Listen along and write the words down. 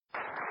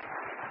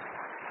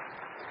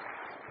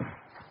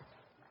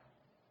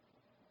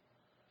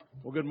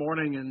Well, good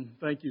morning, and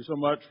thank you so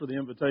much for the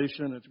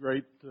invitation. It's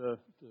great to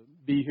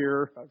be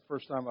here.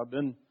 First time I've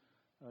been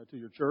to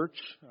your church.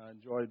 I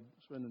enjoyed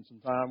spending some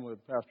time with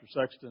Pastor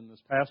Sexton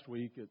this past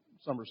week at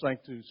Summer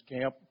Sanctus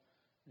Camp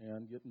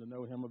and getting to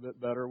know him a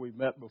bit better. We've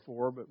met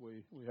before, but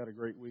we had a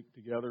great week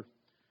together.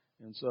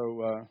 And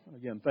so,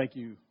 again, thank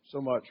you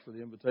so much for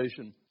the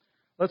invitation.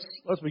 Let's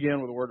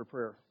begin with a word of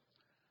prayer.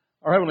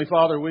 Our Heavenly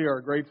Father, we are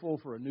grateful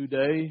for a new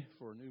day,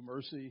 for a new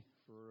mercy,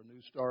 for a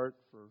new start,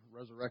 for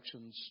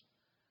resurrections.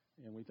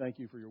 And we thank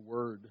you for your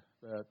word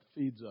that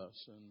feeds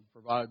us and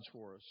provides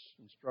for us,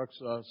 instructs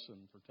us and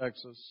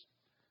protects us.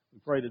 We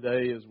pray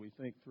today as we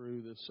think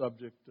through this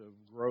subject of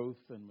growth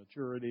and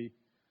maturity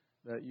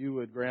that you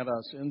would grant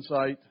us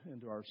insight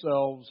into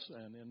ourselves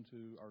and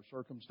into our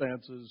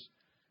circumstances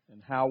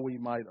and how we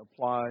might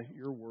apply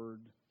your word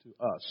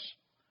to us,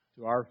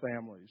 to our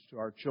families, to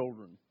our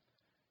children.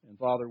 And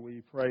Father,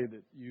 we pray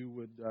that you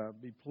would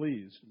be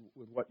pleased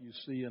with what you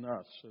see in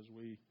us as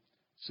we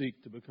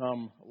seek to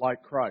become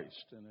like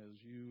Christ, and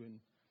as you and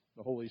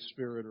the Holy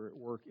Spirit are at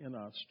work in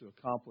us to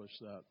accomplish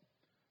that.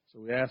 So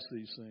we ask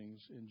these things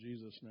in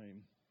Jesus'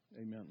 name.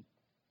 Amen.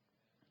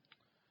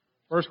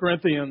 1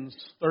 Corinthians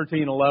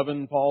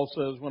 13:11, Paul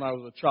says, "When I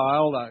was a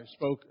child, I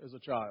spoke as a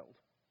child.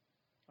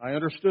 I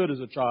understood as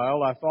a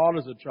child, I thought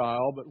as a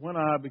child, but when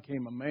I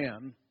became a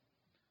man,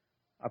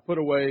 I put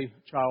away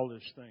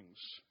childish things."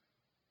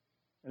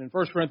 And in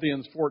 1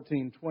 Corinthians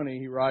 14:20,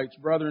 he writes,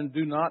 "Brethren,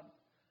 do not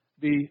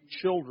be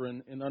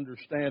children in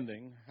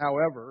understanding.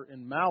 However,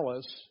 in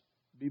malice,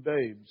 be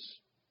babes.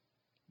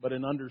 But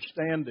in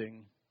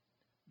understanding,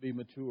 be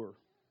mature."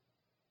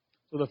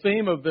 So the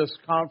theme of this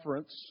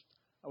conference,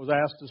 I was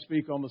asked to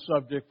speak on the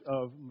subject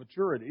of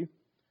maturity.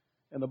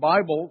 And the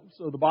Bible,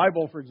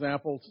 for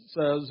example,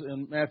 says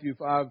in Matthew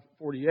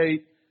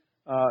 5:48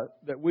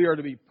 that we are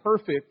to be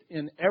perfect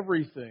in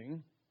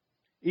everything,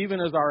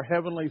 even as our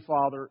Heavenly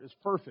Father is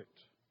perfect.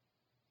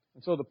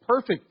 And so the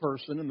perfect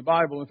person in the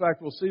Bible, in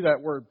fact, we'll see that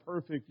word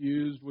perfect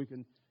used. We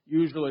can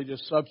usually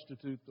just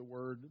substitute the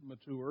word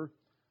mature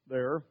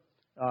there,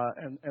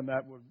 and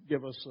that would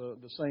give us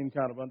the same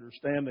kind of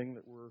understanding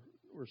that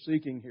we're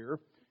seeking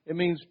here. It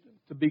means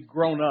to be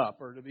grown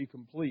up or to be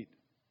complete.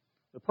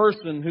 The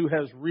person who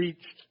has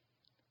reached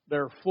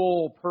their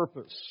full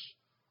purpose,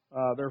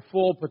 their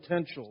full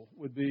potential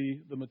would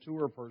be the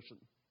mature person.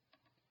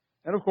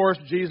 And of course,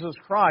 Jesus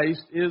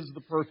Christ is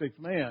the perfect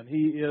man.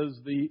 He is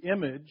the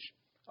image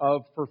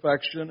of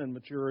perfection and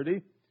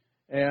maturity.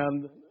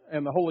 And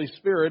the Holy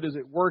Spirit is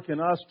at work in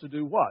us to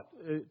do what?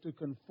 To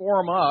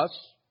conform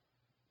us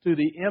to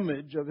the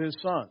image of His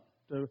Son,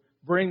 to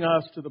bring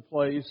us to the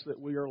place that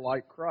we are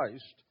like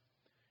Christ.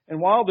 And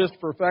while this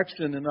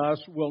perfection in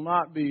us will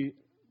not be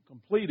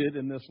completed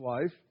in this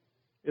life,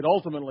 it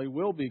ultimately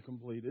will be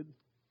completed.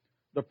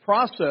 The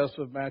process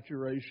of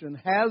maturation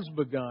has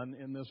begun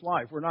in this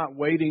life. We're not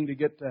waiting to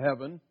get to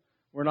heaven.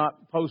 We're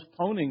not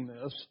postponing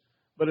this.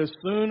 But as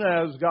soon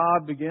as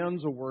God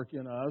begins a work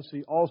in us,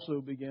 He also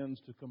begins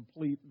to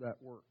complete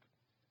that work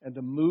and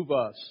to move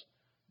us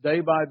day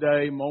by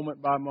day,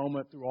 moment by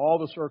moment, through all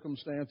the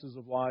circumstances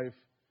of life,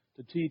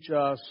 to teach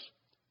us,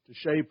 to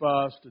shape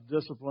us, to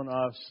discipline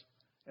us,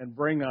 and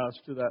bring us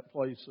to that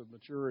place of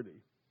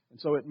maturity. And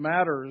so it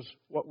matters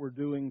what we're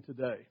doing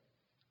today.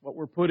 What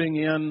we're putting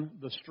in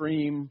the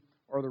stream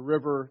or the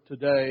river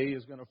today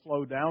is going to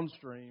flow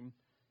downstream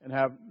and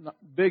have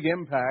big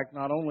impact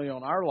not only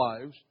on our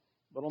lives,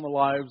 but on the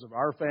lives of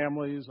our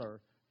families,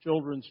 our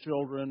children's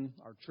children,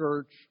 our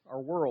church,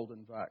 our world,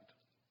 in fact.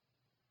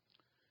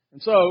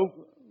 And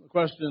so the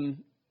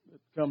question that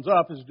comes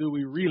up is, do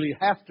we really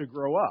have to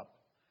grow up?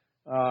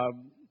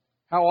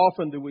 How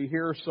often do we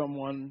hear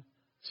someone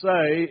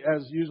say,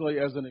 usually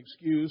as an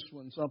excuse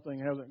when something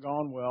hasn't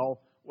gone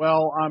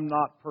well, I'm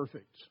not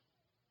perfect?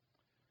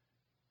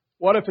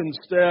 What if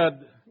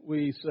instead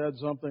we said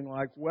something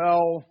like,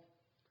 well,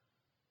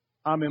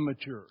 I'm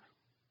immature?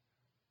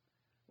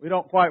 We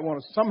don't quite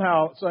want to,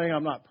 somehow saying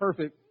I'm not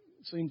perfect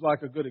seems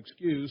like a good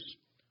excuse,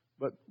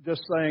 but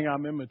just saying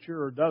I'm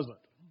immature doesn't.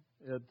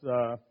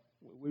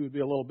 We would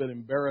be a little bit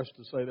embarrassed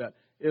to say that.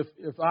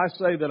 If I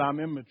say that I'm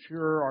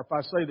immature, or if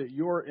I say that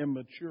you're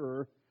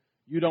immature,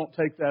 you don't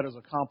take that as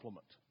a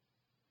compliment.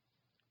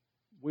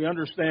 We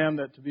understand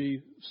that to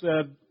be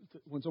said,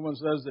 when someone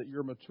says that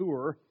you're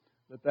mature,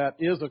 that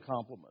is a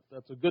compliment.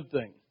 That's a good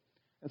thing.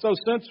 And so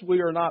since we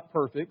are not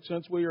perfect,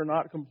 since we are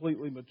not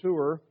completely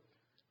mature,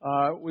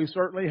 we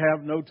certainly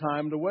have no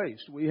time to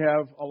waste. We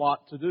have a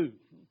lot to do.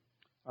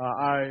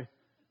 I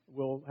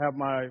will have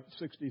my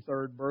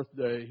 63rd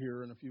birthday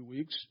here in a few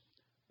weeks,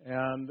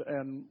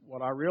 and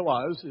what I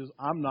realize is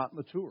I'm not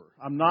mature.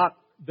 I'm not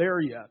there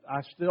yet.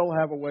 I still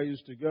have a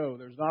ways to go.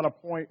 There's not a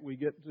point we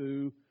get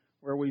to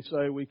where we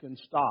say we can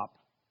stop.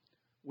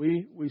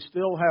 We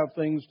still have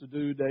things to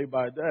do day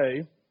by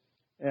day,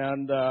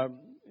 and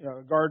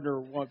a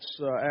gardener once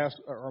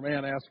a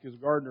man asked his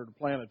gardener to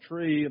plant a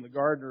tree, and the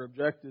gardener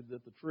objected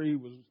that the tree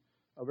was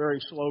a very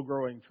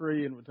slow-growing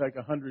tree and would take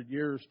 100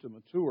 years to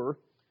mature.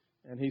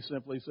 And he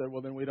simply said,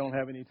 well, then we don't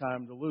have any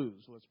time to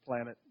lose. Let's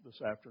plant it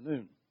this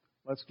afternoon.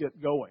 Let's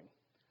get going.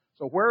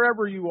 So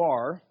wherever you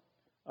are,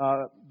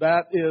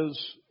 that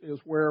is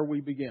where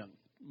we begin.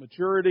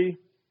 Maturity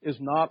is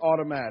not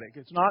automatic.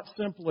 It's not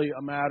simply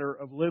a matter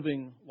of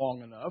living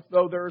long enough,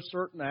 though there are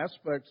certain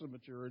aspects of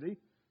maturity,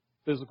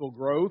 physical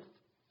growth,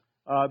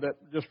 that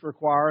just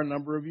require a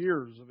number of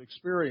years of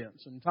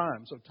experience and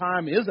time. So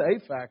time is a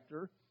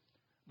factor,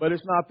 but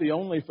it's not the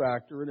only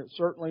factor, and it's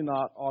certainly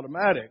not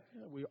automatic.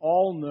 We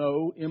all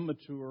know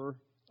immature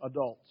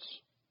adults.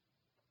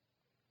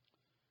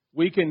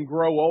 We can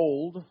grow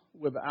old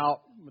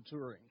without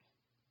maturing.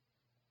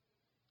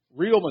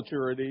 Real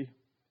maturity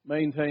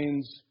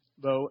maintains,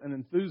 though, an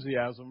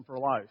enthusiasm for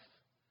life.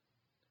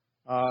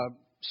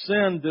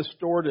 Sin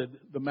distorted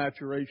the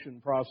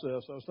maturation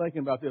process. I was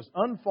thinking about this.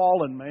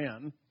 Unfallen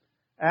man,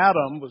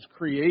 Adam, was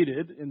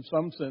created, in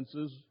some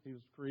senses, he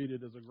was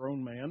created as a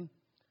grown man,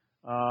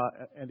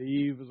 and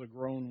Eve as a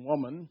grown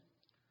woman,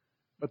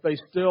 but they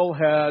still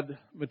had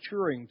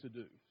maturing to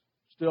do,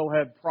 still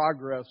had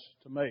progress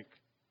to make,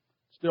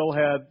 still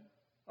had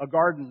a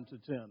garden to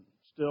tend,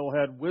 still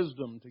had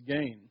wisdom to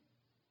gain.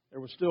 There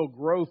was still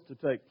growth to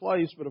take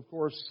place, but of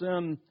course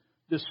sin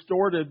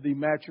distorted the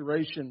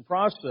maturation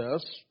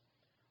process.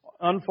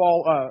 And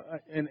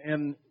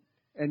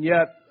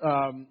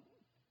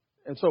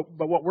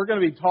what we're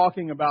going to be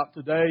talking about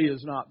today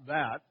is not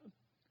that,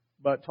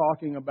 but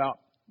talking about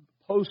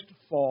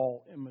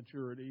post-fall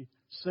immaturity.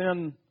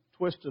 Sin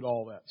twisted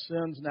all that.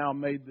 Sin's now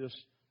made this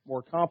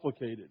more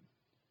complicated.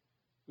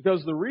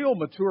 Because the real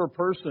mature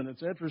person,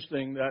 it's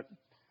interesting, that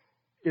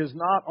is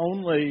not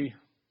only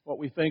what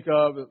we think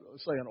of,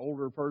 say, an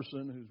older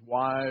person who's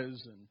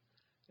wise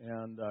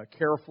and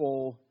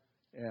careful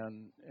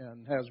and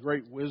has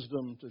great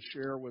wisdom to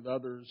share with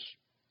others.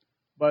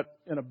 But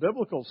in a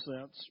biblical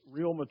sense,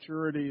 real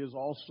maturity is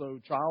also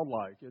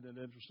childlike. Isn't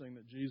it interesting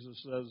that Jesus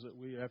says that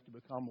we have to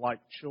become like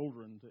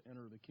children to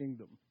enter the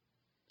kingdom?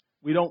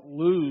 We don't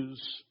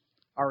lose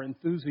our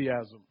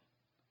enthusiasm.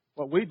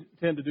 What we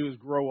tend to do is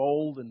grow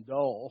old and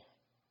dull.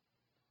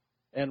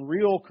 And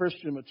real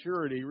Christian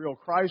maturity, real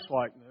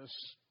Christ-likeness,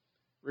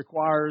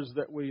 requires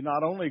that we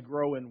not only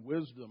grow in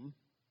wisdom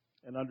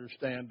and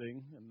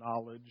understanding and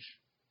knowledge,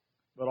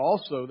 but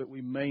also that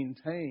we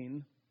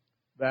maintain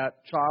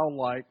that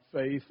childlike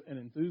faith and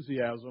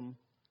enthusiasm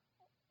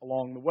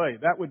along the way.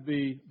 That would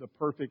be the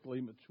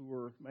perfectly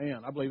mature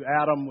man. I believe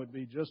Adam would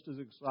be just as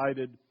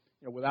excited,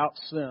 without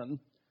sin,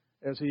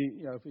 as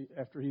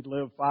after he'd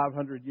lived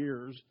 500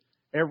 years.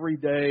 Every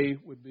day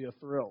would be a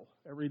thrill.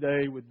 Every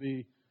day would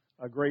be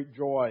a great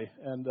joy.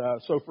 And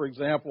so, for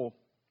example,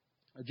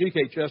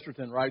 G.K.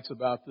 Chesterton writes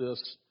about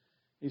this.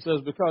 He says,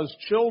 because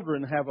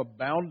children have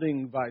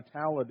abounding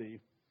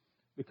vitality,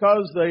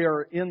 because they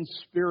are in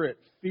spirit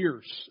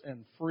fierce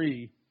and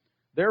free,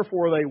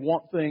 therefore they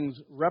want things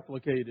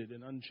replicated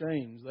and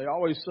unchanged. They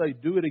always say,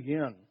 do it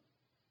again.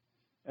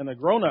 And a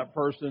grown-up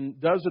person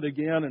does it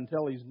again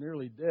until he's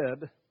nearly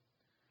dead.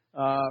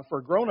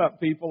 For grown-up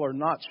people are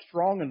not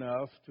strong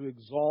enough to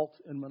exalt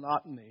in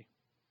monotony.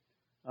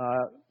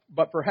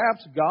 But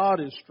perhaps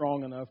God is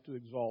strong enough to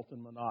exalt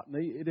in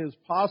monotony. It is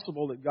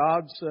possible that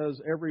God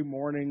says every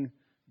morning,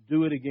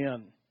 do it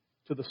again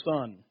to the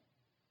sun.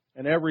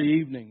 And every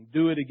evening,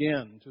 do it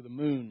again to the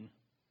moon.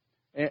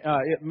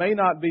 It may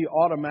not be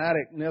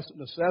automatic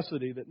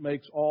necessity that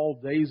makes all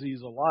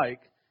daisies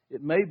alike.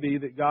 It may be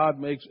that God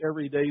makes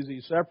every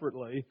daisy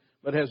separately,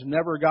 but has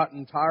never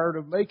gotten tired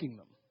of making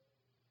them.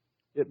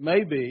 It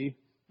may be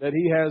that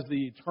He has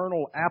the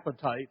eternal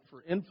appetite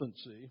for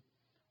infancy,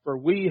 for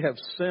we have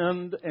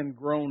sinned and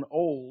grown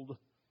old,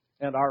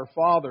 and our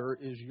Father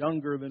is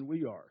younger than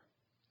we are.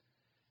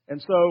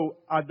 And so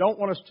I don't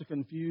want us to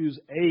confuse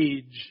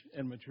age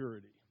and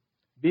maturity.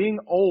 Being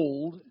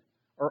old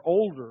or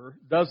older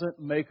doesn't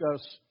make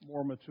us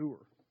more mature.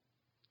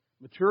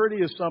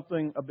 Maturity is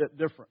something a bit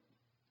different.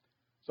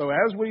 So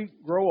as we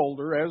grow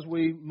older, as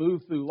we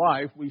move through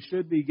life, we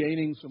should be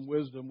gaining some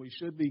wisdom. We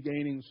should be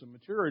gaining some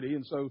maturity.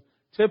 And so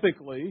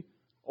typically,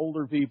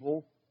 older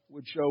people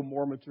would show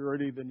more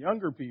maturity than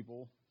younger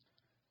people.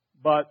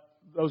 But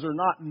those are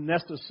not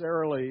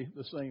necessarily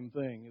the same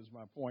thing, is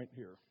my point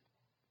here.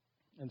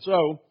 And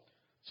so,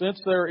 since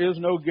there is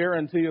no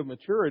guarantee of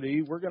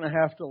maturity, we're going to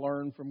have to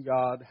learn from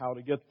God how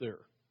to get there.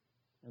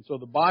 And so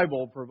the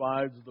Bible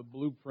provides the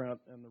blueprint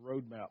and the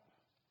roadmap.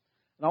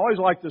 And I always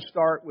like to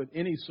start with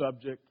any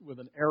subject with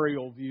an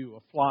aerial view,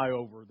 a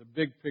flyover, the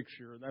big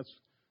picture. And that's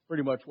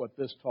pretty much what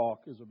this talk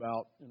is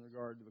about in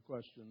regard to the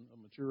question of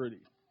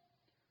maturity.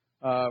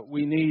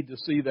 We need to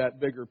see that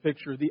bigger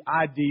picture, the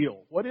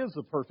ideal. What is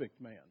the perfect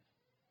man?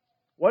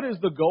 What is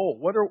the goal?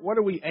 What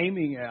are we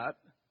aiming at?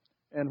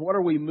 And what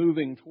are we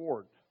moving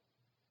toward?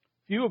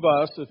 Few of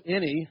us, if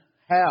any,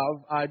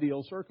 have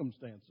ideal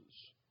circumstances.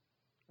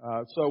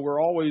 So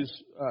we're always,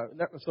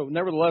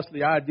 nevertheless,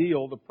 the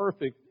ideal, the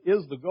perfect,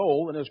 is the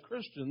goal. And as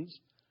Christians,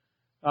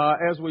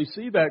 as we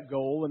see that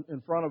goal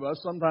in front of us,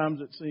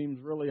 sometimes it seems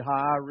really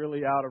high,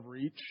 really out of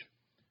reach.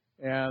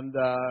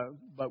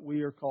 But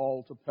we are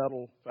called to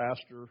pedal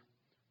faster,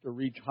 to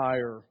reach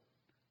higher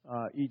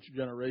each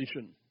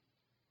generation.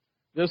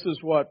 This is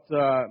what,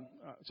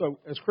 so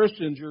as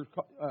Christians,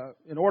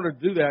 in order to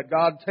do that,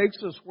 God takes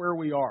us where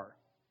we are.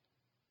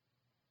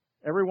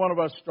 Every one of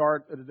us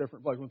start at a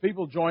different place. When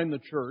people join the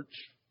church,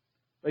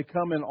 they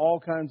come in all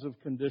kinds of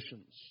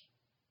conditions,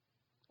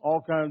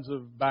 all kinds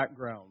of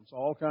backgrounds,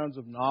 all kinds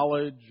of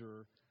knowledge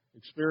or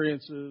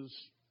experiences,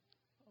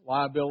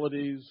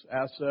 liabilities,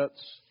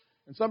 assets.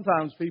 And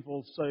sometimes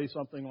people say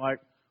something like,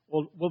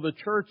 well, will the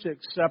church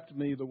accept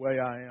me the way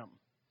I am?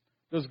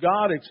 Does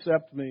God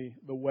accept me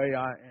the way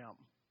I am?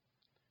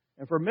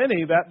 And for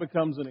many, that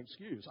becomes an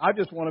excuse. I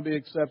just want to be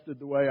accepted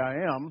the way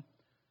I am.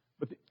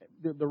 But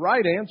the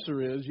right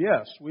answer is,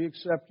 yes, we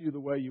accept you the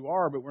way you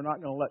are, but we're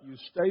not going to let you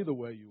stay the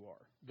way you are.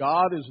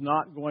 God is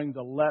not going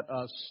to let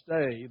us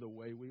stay the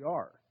way we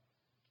are.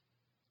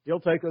 He'll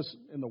take us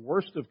in the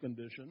worst of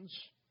conditions,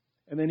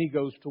 and then He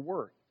goes to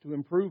work to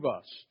improve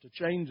us, to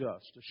change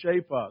us, to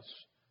shape us,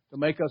 to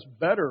make us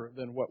better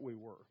than what we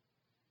were.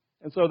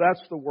 And so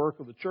that's the work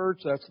of the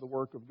church. That's the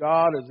work of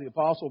God. As the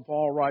Apostle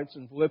Paul writes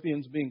in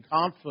Philippians, being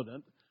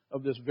confident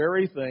of this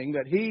very thing,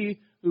 that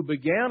He who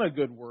began a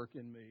good work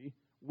in me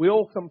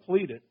will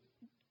complete it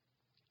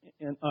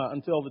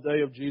until the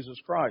day of Jesus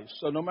Christ.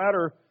 So no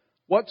matter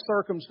what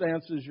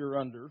circumstances you're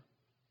under,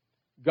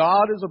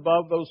 God is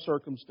above those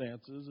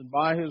circumstances, and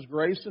by His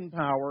grace and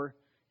power,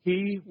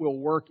 He will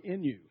work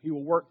in you. He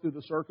will work through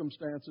the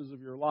circumstances of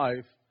your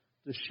life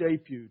to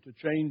shape you, to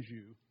change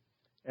you.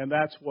 And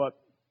that's what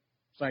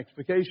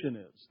sanctification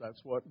is. That's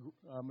what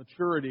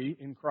maturity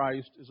in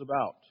Christ is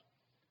about.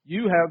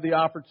 You have the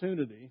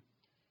opportunity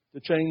to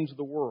change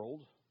the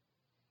world,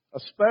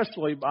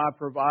 especially by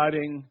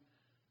providing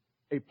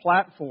a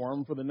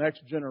platform for the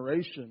next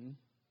generation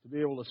to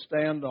be able to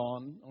stand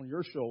on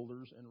your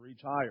shoulders and reach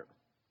higher.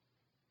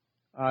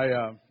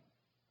 I,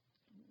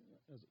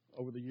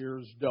 over the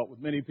years, dealt with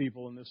many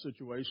people in this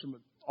situation,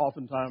 but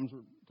oftentimes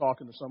we're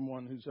talking to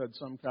someone who's had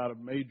some kind of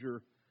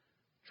major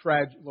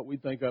what we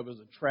think of as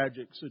a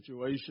tragic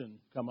situation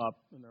come up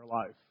in their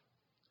life.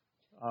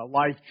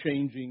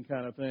 Life-changing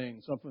kind of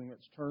thing, something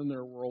that's turned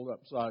their world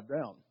upside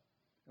down.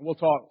 And we'll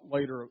talk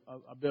later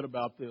a bit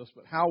about this,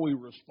 but how we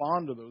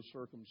respond to those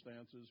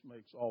circumstances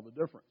makes all the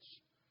difference.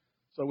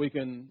 So we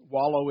can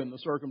wallow in the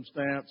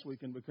circumstance, we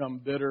can become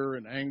bitter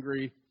and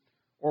angry,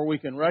 or we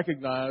can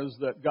recognize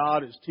that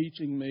God is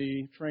teaching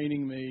me,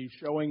 training me,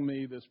 showing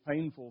me this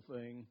painful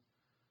thing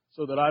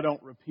so that I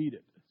don't repeat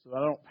it, so that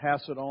I don't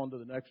pass it on to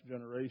the next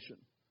generation.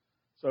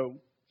 So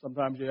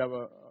sometimes you have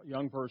a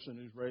young person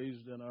who's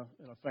raised in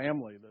a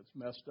family that's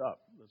messed up,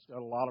 that's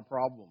got a lot of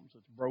problems,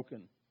 that's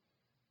broken.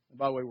 And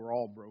by the way, we're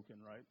all broken,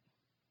 right?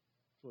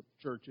 That's what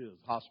the church is,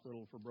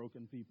 hospital for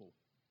broken people.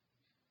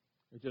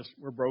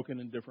 We're broken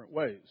in different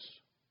ways.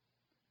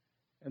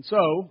 And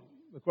so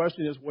the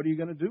question is, what are you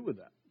going to do with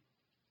that?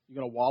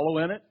 You're going to wallow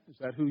in it? Is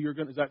that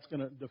is that going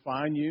to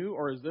define you?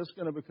 Or is this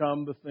going to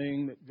become the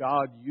thing that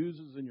God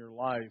uses in your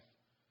life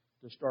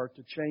to start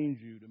to change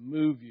you, to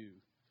move you,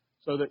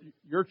 so that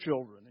your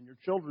children and your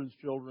children's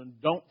children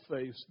don't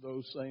face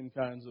those same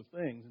kinds of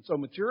things? And so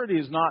maturity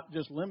is not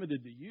just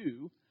limited to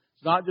you.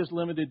 It's not just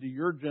limited to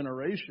your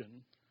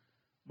generation.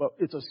 But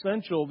it's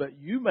essential that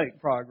you make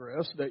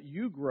progress, that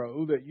you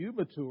grow, that you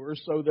mature,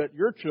 so that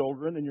your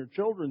children and your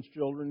children's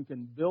children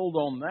can build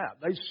on that.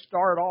 They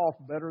start off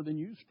better than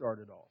you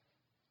started off.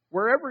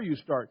 Wherever you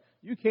start,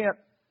 you can't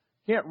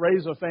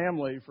raise a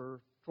family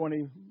for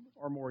 20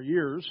 or more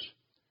years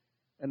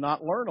and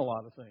not learn a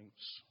lot of things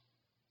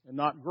and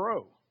not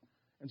grow.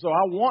 And so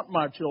I want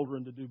my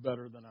children to do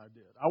better than I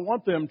did. I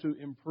want them to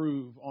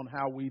improve on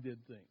how we did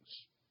things,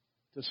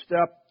 to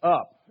step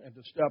up and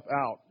to step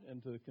out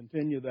and to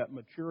continue that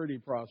maturity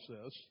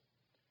process.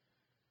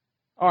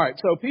 All right,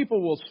 so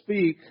people will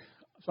speak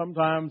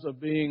sometimes of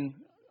being,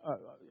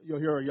 you'll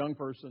hear a young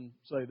person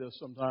say this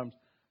sometimes,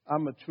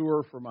 I'm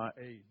mature for my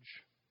age.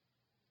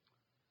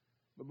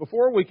 But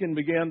before we can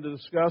begin to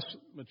discuss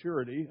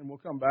maturity, and we'll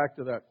come back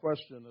to that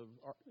question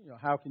of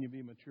how can you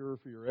be mature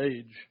for your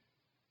age,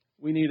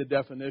 we need a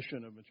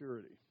definition of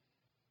maturity.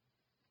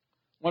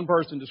 One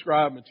person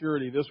described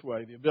maturity this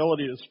way: the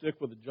ability to stick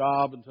with a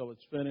job until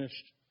it's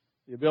finished,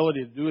 the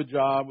ability to do a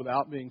job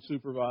without being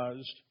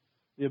supervised,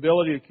 the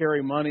ability to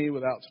carry money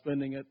without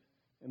spending it,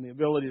 and the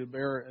ability to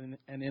bear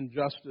an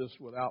injustice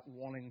without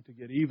wanting to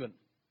get even.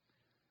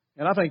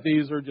 And I think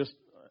these are just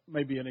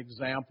maybe an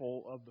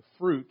example of the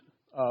fruit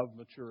of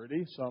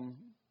maturity.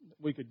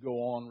 We could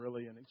go on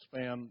really and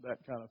expand that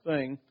kind of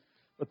thing.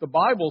 But the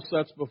Bible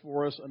sets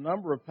before us a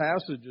number of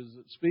passages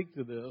that speak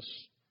to this.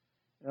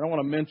 And I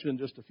want to mention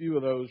just a few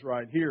of those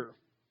right here.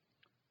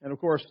 And of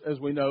course, as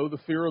we know, the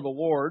fear of the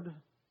Lord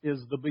is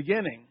the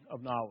beginning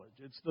of knowledge.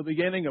 It's the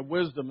beginning of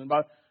wisdom. And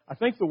I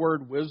think the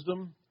word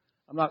wisdom,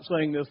 I'm not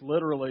saying this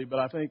literally, but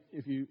I think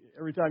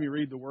every time you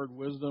read the word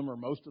wisdom, or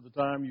most of the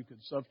time, you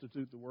could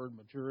substitute the word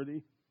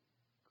maturity,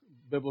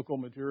 biblical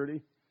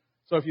maturity.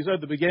 So if you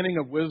said the beginning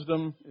of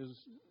wisdom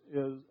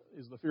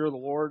is the fear of the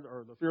Lord,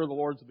 or the fear of the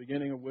Lord is the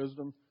beginning of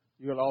wisdom,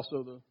 you could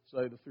also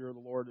say the fear of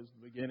the Lord is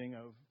the beginning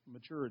of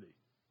maturity.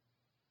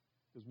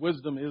 Because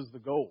wisdom is the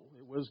goal.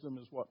 Wisdom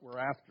is what we're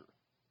after.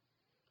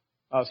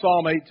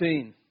 Psalm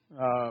 18.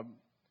 I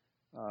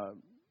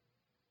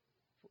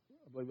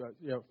believe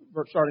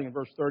starting in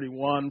verse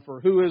 31. For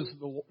who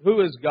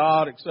is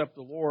God except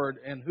the Lord,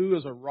 and who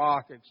is a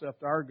rock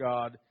except our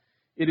God?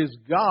 It is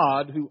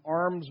God who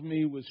arms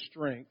me with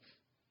strength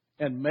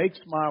and makes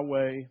my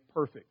way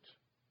perfect.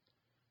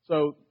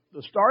 So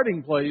the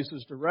starting place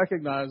is to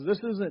recognize this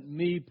isn't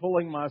me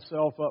pulling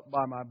myself up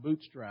by my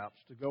bootstraps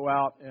to go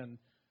out and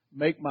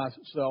make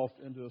myself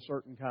into a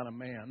certain kind of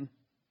man.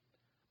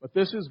 But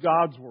this is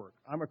God's work.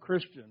 I'm a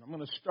Christian. I'm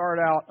going to start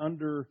out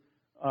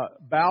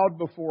bowed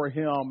before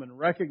Him and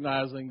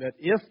recognizing that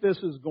if this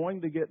is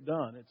going to get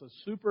done, it's a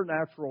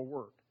supernatural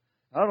work.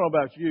 I don't know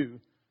about you,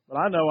 but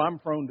I know I'm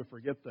prone to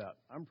forget that.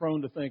 I'm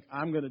prone to think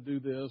I'm going to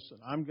do this and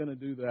I'm going to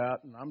do that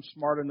and I'm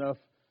smart enough,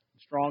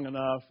 and strong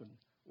enough, and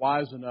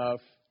wise enough.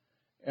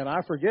 And I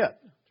forget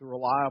to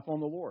rely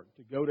upon the Lord,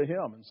 to go to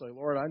Him and say,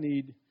 Lord, I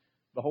need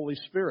the Holy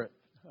Spirit.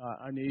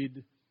 I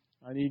need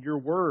your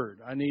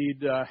Word. I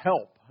need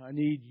help. I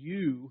need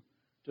you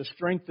to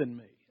strengthen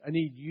me. I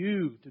need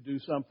you to do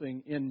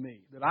something in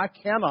me that I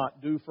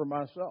cannot do for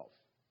myself.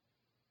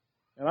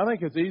 And I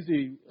think it's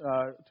easy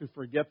to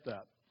forget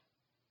that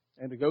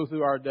and to go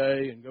through our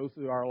day and go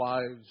through our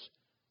lives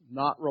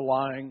not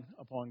relying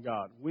upon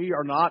God. We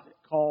are not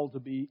called to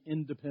be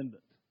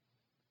independent.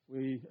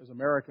 We, as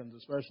Americans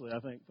especially, I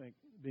think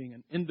being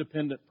an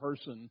independent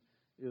person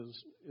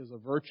is a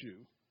virtue.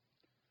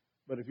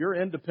 But if you're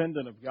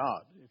independent of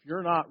God, if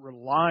you're not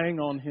relying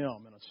on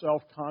Him in a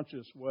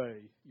self-conscious way,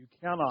 you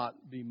cannot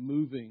be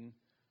moving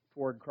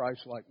toward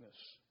Christ-likeness.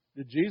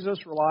 Did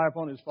Jesus rely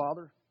upon His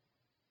Father?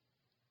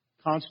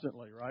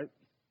 Constantly, right?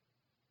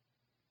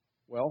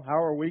 Well, how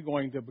are we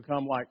going to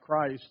become like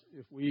Christ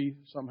if we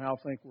somehow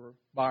think we're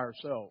by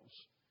ourselves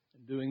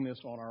and doing this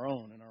on our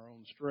own, in our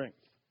own strength?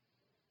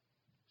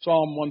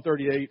 Psalm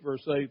 138,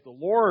 verse 8, the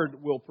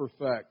Lord will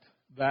perfect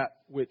that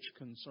which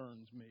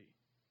concerns me.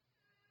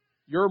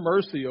 Your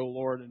mercy, O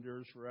Lord,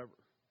 endures forever.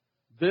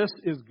 This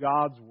is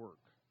God's work.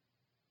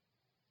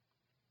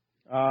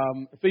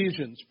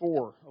 Ephesians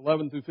 4,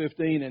 11 through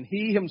 15. And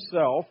He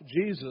Himself,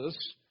 Jesus,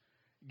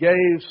 gave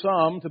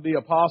some to be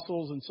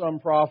apostles and some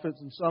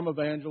prophets and some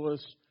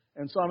evangelists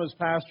and some as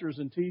pastors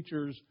and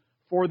teachers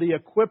for the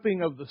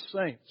equipping of the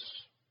saints.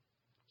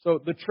 So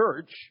the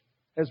church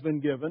has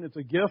been given. It's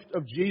a gift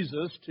of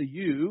Jesus to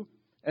you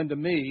and to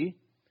me.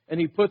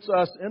 And He puts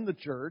us in the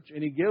church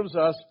and He gives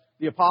us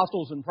the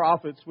apostles and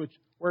prophets,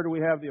 where do we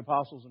have the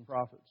apostles and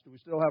prophets? Do we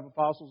still have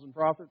apostles and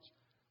prophets?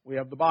 We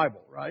have the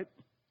Bible, right?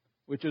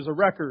 Which is a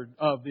record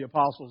of the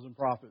apostles and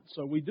prophets.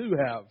 So we do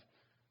have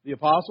the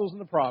apostles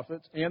and the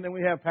prophets, and then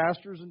we have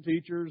pastors and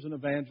teachers and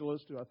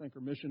evangelists, who I think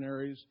are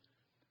missionaries,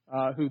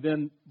 who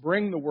then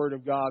bring the Word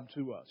of God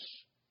to us.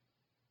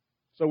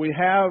 So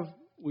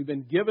we've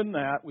been given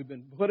that. We've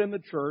been put in the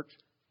church.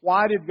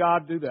 Why did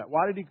God do that?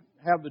 Why did He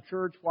have the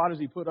church? Why does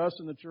He put us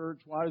in the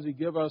church? Why does He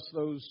give us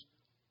those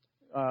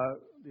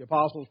the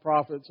apostles,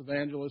 prophets,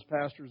 evangelists,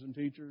 pastors, and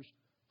teachers?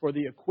 For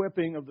the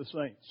equipping of the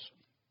saints.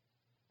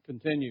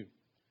 Continue.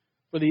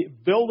 For the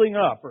building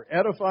up or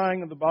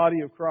edifying of the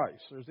body of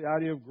Christ. There's the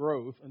idea of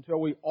growth.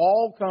 Until we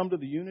all come to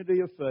the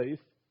unity of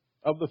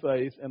the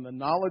faith, and the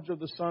knowledge of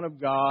the Son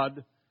of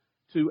God,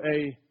 to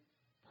a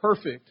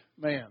perfect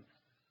man.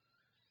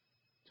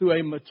 To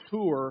a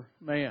mature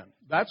man.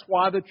 That's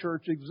why the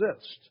church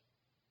exists.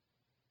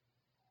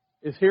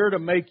 It's here to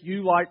make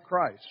you like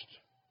Christ.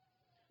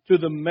 To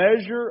the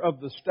measure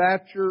of the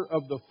stature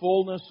of the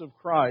fullness of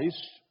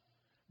Christ,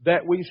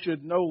 that we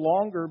should no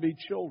longer be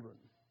children,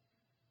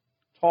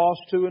 tossed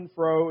to and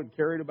fro and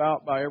carried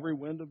about by every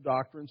wind of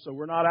doctrine. So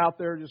we're not out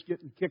there just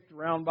getting kicked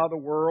around by the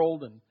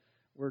world, and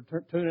we're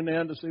tuning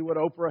in to see what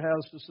Oprah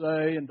has to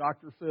say and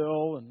Dr.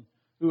 Phil and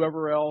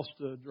whoever else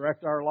to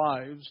direct our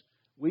lives.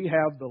 We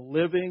have the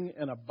living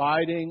and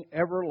abiding,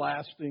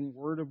 everlasting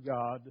Word of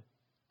God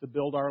to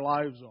build our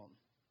lives on.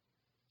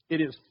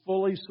 It is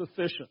fully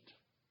sufficient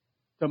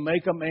to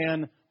make a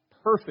man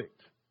perfect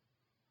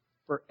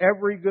for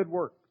every good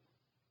work.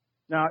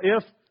 Now,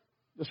 if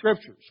the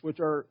Scriptures, which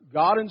are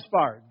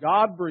God-inspired,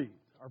 God-breathed,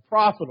 are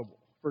profitable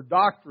for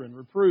doctrine,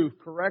 reproof,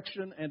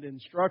 correction, and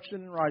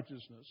instruction in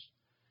righteousness,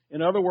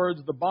 in other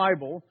words, the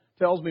Bible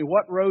tells me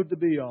what road to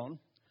be on,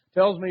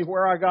 tells me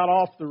where I got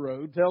off the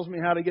road, tells me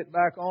how to get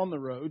back on the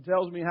road,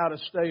 tells me how to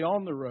stay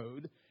on the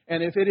road,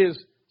 and if it is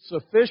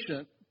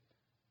sufficient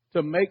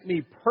to make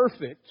me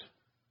perfect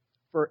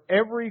for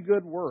every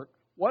good work,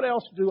 what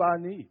else do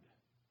I need?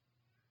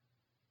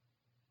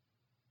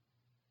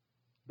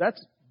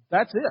 That's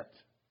it.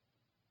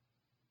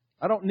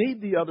 I don't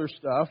need the other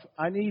stuff.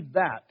 I need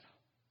that.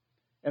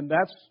 And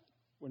that's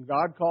when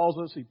God calls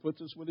us, He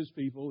puts us with His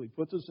people. He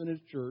puts us in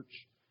His church.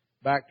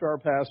 Back to our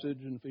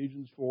passage in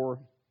Ephesians 4.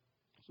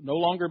 So no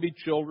longer be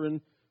children,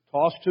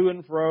 tossed to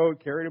and fro,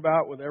 carried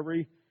about with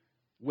every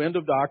wind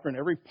of doctrine,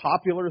 every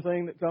popular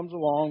thing that comes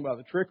along by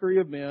the trickery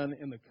of men,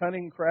 in the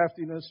cunning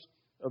craftiness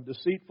of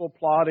deceitful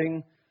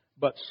plotting,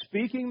 but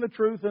speaking the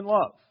truth in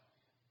love,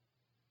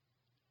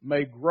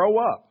 may grow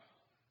up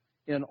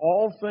in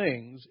all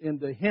things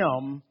into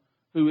Him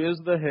who is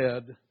the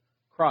head,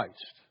 Christ.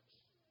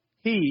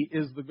 He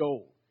is the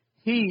goal.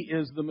 He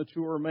is the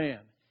mature man.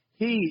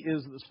 He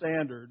is the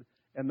standard,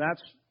 and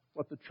that's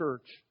what the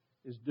church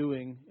is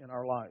doing in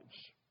our lives.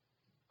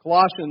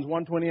 Colossians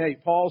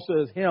 1:28, Paul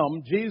says,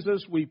 Him,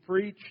 Jesus, we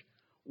preach,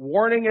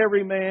 warning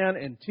every man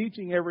and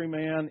teaching every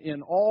man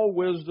in all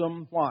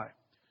wisdom. Why?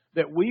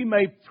 That we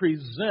may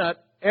present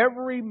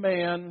every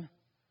man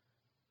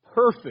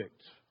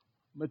perfect,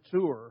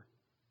 mature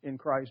in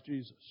Christ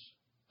Jesus.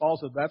 Paul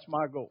said, that's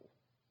my goal.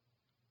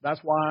 That's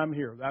why I'm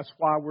here. That's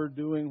why we're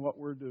doing what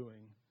we're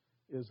doing,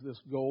 is this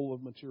goal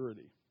of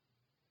maturity.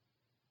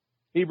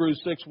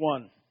 Hebrews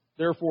 6:1.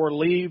 Therefore,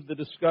 leaving the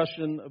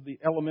discussion of the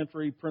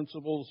elementary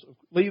principles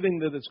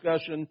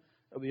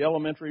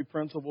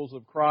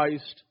of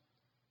Christ,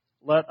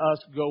 let us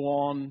go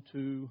on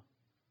to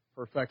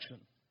perfection.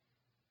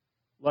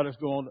 Let us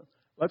go on.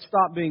 Let's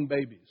stop being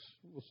babies.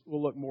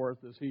 We'll look more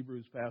at this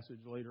Hebrews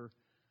passage later.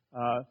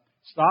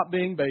 Stop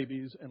being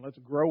babies and let's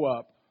grow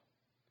up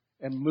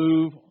and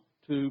move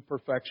to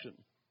perfection.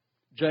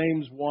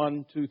 James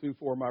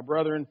 1:2-4. My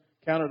brethren,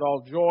 count it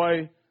all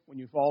joy when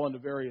you fall into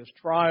various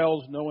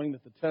trials, knowing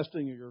that the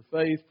testing of your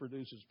faith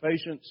produces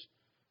patience.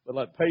 But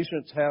let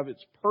patience have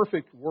its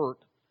perfect work,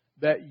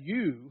 that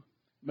you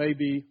may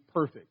be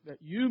perfect, that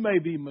you may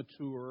be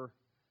mature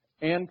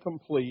and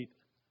complete,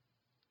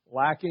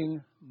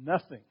 lacking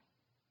nothing.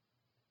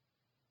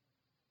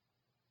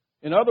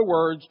 In other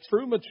words,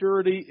 true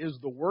maturity is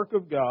the work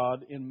of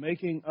God in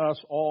making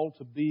us all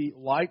to be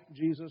like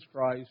Jesus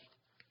Christ,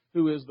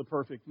 who is the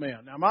perfect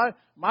man. Now,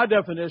 my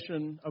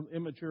definition of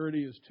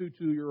immaturity is two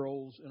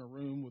 2-year-olds in a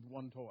room with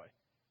one toy.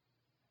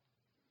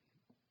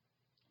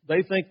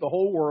 They think the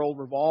whole world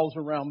revolves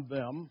around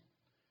them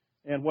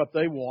and what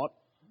they want,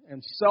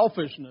 and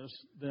selfishness,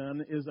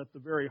 then, is at the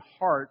very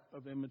heart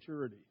of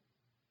immaturity.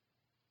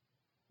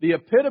 The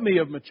epitome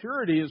of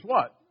maturity is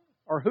what?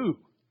 Or who?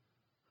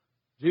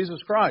 Jesus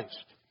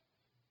Christ.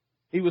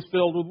 He was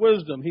filled with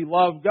wisdom. He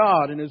loved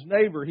God and his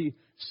neighbor. He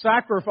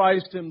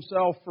sacrificed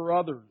himself for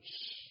others.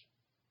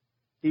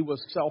 He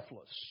was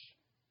selfless.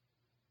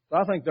 So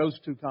I think those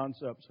two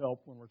concepts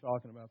help when we're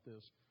talking about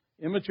this.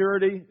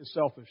 Immaturity is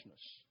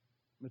selfishness.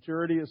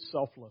 Maturity is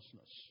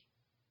selflessness.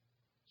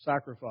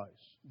 Sacrifice,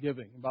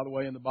 giving. And by the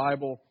way, in the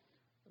Bible,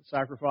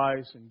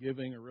 sacrifice and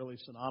giving are really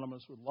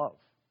synonymous with love.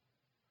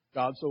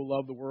 God so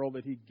loved the world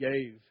that He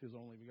gave His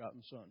only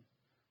begotten Son.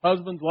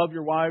 Husbands, love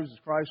your wives as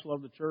Christ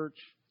loved the church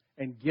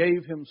and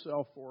gave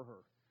Himself for her.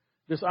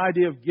 This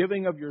idea of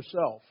giving of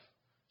yourself,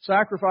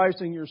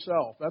 sacrificing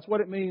yourself, that's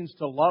what it means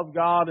to love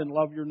God and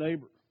love your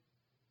neighbor.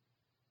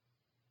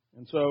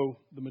 And so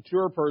the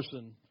mature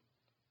person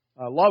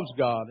loves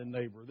God and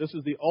neighbor. This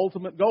is the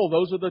ultimate goal.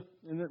 Those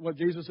are what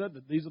Jesus said,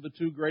 that these are the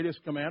two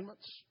greatest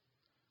commandments.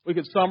 We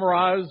could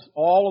summarize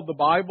all of the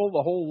Bible,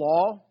 the whole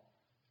law,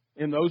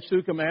 in those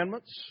two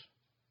commandments.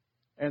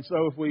 And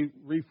so if we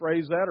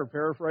rephrase that or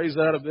paraphrase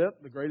that a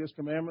bit, the greatest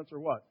commandments are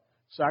what?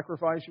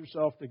 Sacrifice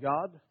yourself to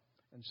God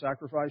and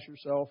sacrifice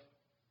yourself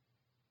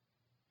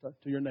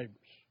to your neighbors.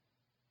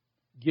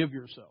 Give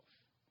yourself.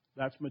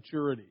 That's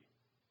maturity.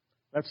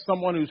 That's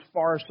someone who's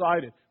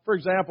farsighted. For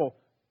example,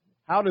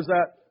 how does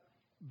that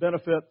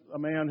benefit a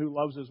man who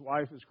loves his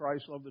wife as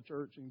Christ loved the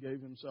church and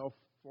gave Himself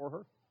for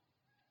her?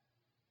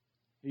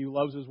 He who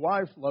loves his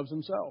wife loves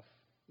himself.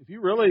 If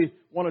you really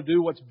want to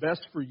do what's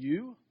best for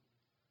you,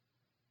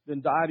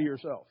 then die to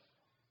yourself.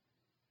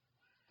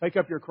 Take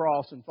up your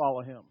cross and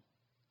follow Him.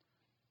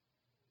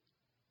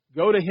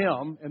 Go to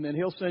Him, and then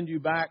He'll send you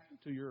back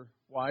to your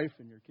wife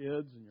and your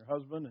kids and your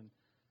husband and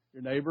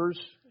your neighbors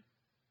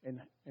and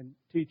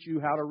teach you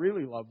how to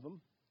really love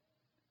them.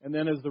 And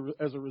then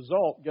as a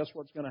result, guess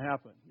what's going to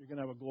happen? You're going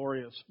to have a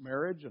glorious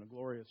marriage and a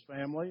glorious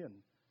family,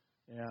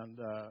 and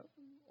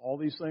all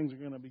these things are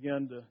going to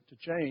begin to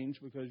change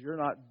because you're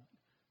not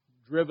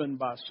driven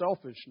by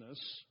selfishness.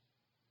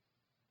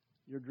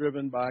 You're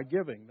driven by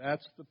giving.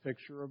 That's the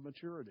picture of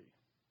maturity.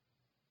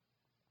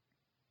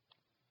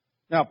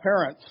 Now,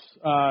 parents,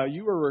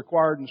 you are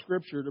required in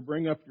Scripture to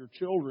bring up your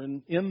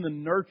children in the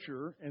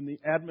nurture and the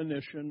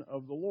admonition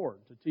of the Lord,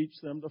 to teach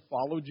them to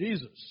follow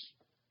Jesus,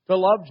 to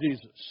love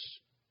Jesus.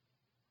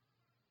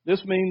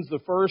 This means the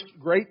first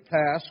great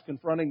task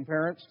confronting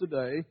parents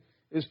today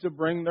is to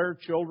bring their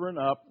children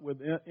up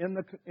in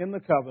the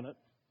covenant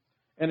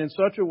and in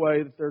such a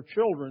way that their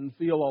children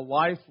feel a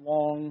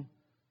lifelong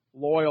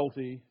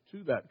loyalty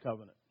to that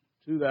covenant,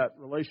 to that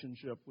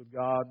relationship with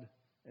God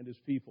and His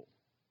people.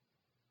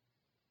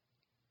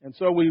 And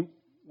so we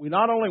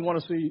not only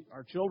want to see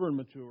our children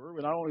mature,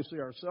 we not only see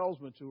ourselves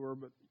mature,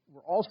 but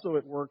we're also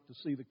at work to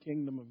see the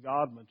kingdom of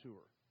God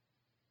mature.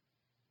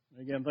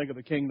 And again, think of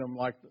the kingdom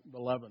like the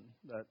leaven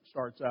that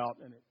starts out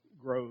and it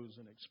grows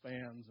and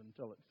expands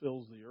until it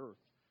fills the earth.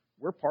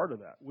 We're part of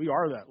that. We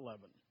are that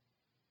leaven.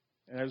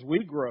 And as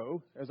we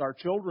grow, as our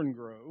children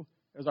grow,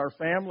 as our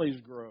families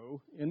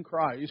grow in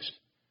Christ,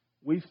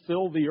 we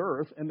fill the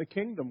earth and the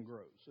kingdom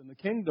grows and the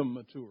kingdom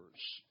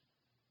matures.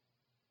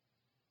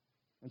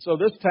 And so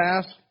this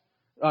task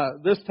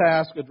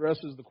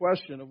addresses the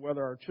question of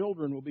whether our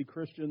children will be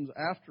Christians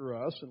after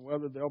us and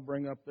whether they'll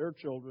bring up their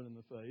children in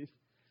the faith.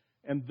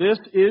 And this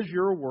is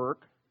your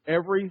work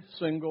every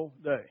single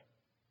day.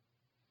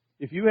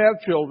 If you have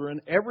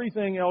children,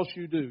 everything else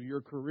you do,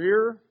 your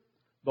career,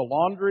 the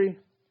laundry,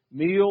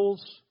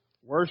 meals,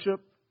 worship,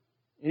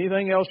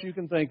 anything else you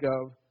can think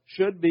of,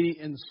 should be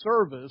in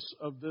service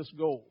of this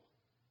goal.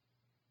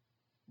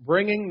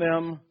 Bringing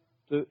them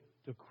to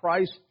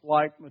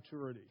Christ-like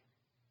maturity.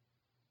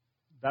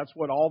 That's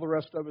what all the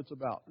rest of it's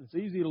about. It's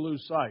easy to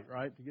lose sight,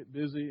 right? To get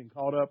busy and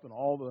caught up in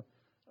all the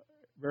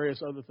various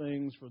other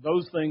things, for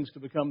those things to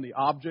become the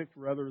object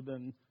rather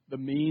than the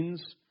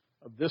means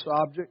of this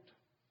object,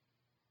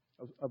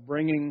 of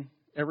bringing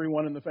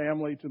everyone in the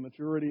family to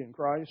maturity in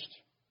Christ.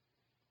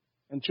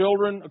 And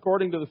children,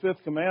 according to the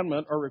fifth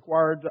commandment, are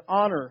required to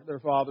honor their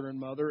father and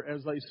mother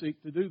as they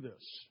seek to do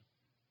this.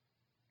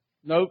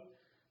 Note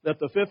that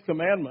the fifth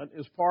commandment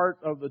is part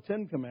of the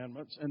Ten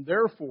Commandments, and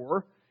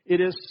therefore it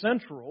is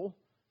central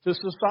to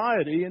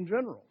society in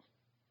general.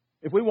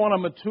 If we want a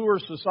mature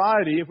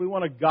society, if we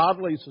want a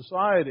godly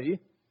society,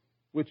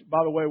 which, by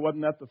the way,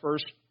 wasn't that the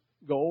first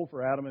goal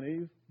for Adam and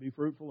Eve? Be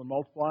fruitful and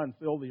multiply and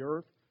fill the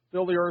earth.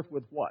 Fill the earth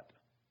with what?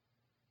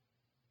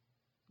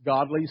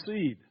 Godly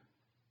seed.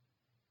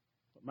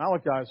 What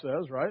Malachi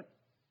says, right?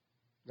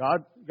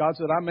 God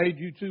said, I made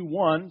you two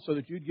one so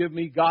that you'd give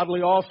me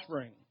godly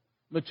offspring,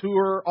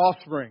 mature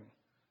offspring,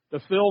 to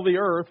fill the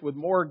earth with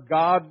more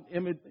God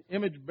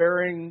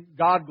image-bearing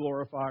God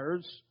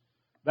glorifiers.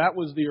 That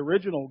was the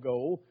original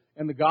goal.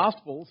 And the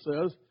gospel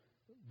says,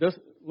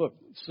 look,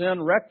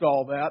 sin wrecked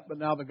all that, but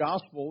now the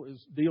gospel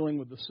is dealing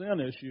with the sin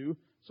issue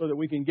so that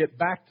we can get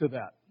back to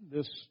that,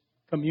 this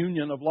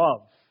communion of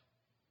love,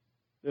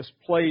 this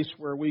place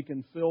where we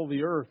can fill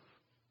the earth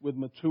with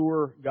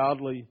mature,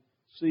 godly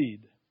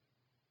seed.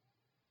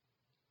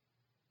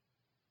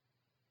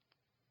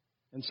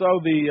 And so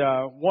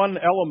the one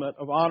element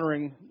of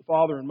honoring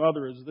father and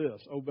mother is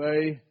this: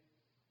 obey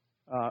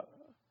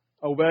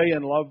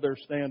and love their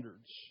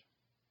standards.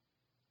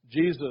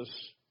 Jesus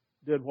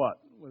did what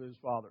with his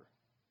Father?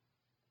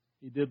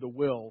 He did the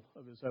will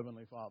of his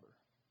Heavenly Father.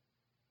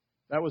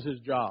 That was his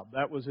job.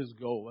 That was his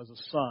goal as a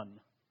son,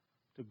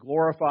 to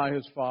glorify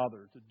his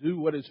Father, to do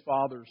what his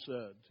Father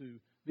said, to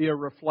be a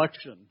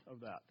reflection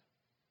of that,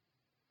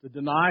 to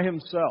deny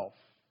himself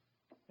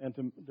and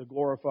to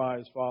glorify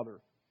his Father.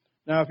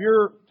 Now, if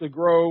you're to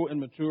grow and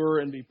mature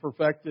and be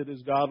perfected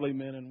as godly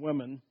men and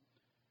women,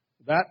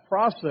 that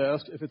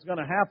process, if it's going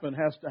to happen,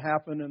 has to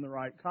happen in the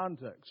right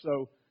context.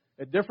 So,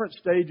 at different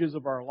stages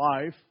of our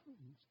life,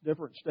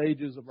 different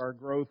stages of our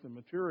growth and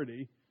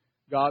maturity,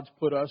 God's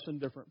put us in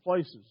different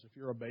places. If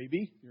you're a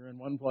baby, you're in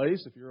one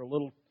place. If you're a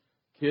little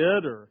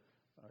kid or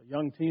a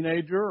young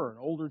teenager or an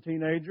older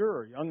teenager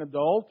or a young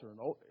adult,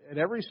 at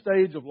every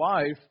stage of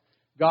life,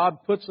 God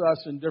puts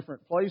us in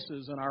different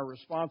places, and our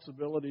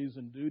responsibilities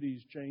and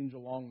duties change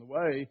along the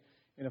way.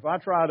 And if I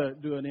try to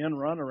do an end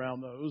run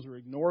around those or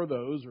ignore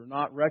those or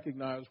not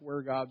recognize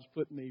where God's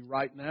put me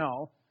right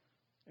now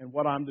and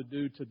what I'm to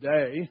do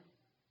today,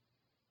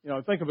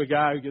 think of a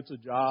guy who gets a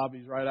job.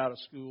 He's right out of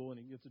school, and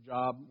he gets a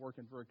job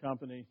working for a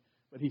company,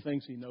 but he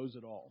thinks he knows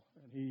it all.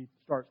 And he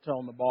starts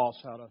telling the boss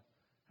how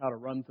to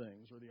run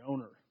things, or the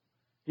owner.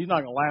 He's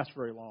not going to last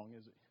very long,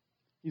 is he?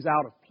 He's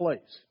out of place.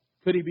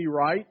 Could he be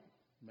right?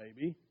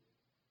 Maybe.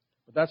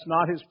 But that's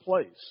not his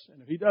place.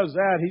 And if he does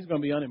that, he's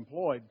going to be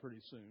unemployed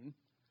pretty soon.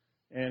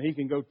 And he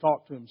can go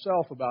talk to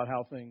himself about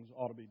how things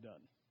ought to be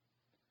done.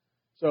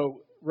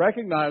 So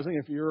recognizing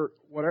if you're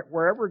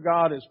wherever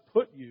God has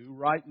put you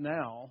right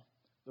now,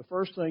 the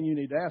first thing you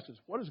need to ask is,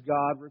 what does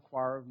God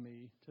require of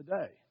me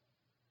today?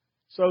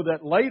 So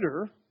that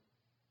later,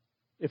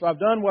 if I've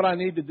done what I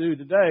need to do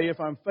today, if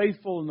I'm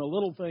faithful in the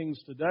little things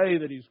today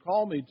that He's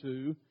called me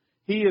to,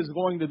 He is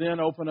going to then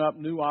open up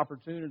new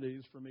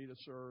opportunities for me to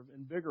serve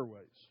in bigger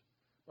ways.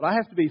 But I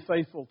have to be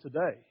faithful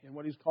today in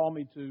what He's called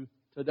me to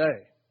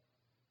today.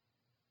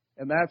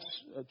 And that's,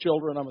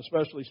 children, I'm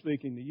especially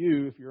speaking to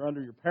you, if you're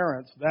under your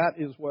parents, that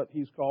is what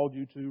He's called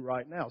you to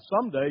right now.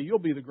 Someday you'll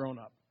be the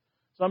grown-up.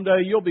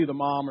 Someday you'll be the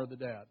mom or the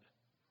dad.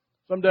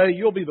 Someday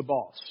you'll be the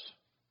boss.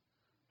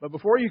 But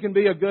before you can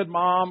be a good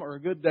mom or a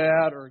good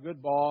dad or a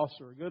good boss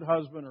or a good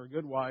husband or a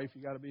good wife,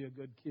 you got to be a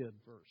good kid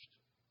first.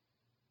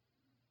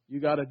 You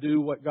got to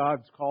do what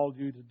God's called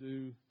you to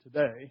do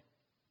today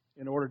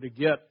in order to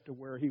get to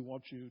where He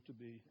wants you to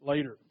be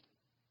later.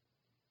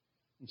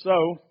 And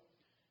so,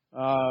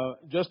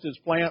 just as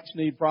plants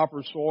need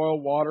proper soil,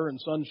 water,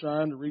 and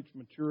sunshine to reach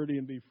maturity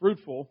and be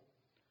fruitful,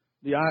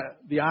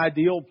 the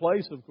ideal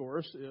place, of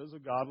course, is a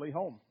godly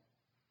home,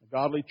 a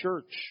godly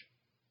church.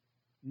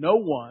 No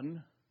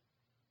one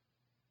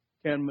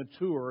can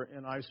mature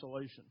in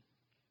isolation.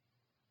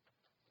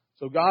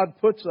 So God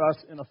puts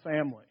us in a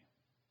family.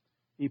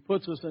 He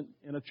puts us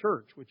in a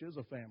church, which is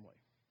a family.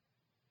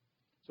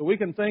 So we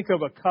can think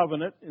of a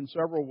covenant in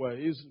several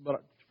ways,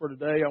 but for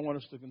today I want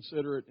us to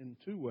consider it in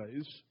two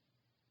ways.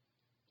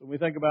 So when we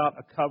think about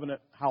a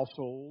covenant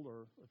household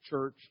or a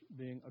church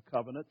being a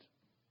covenant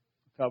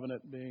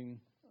being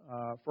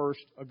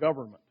first a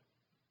government.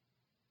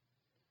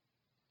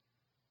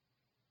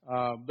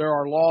 there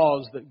are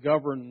laws that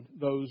govern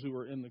those who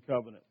are in the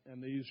covenant.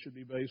 And these should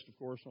be based, of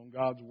course, on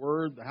God's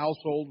Word. The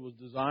household was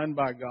designed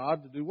by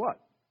God to do what?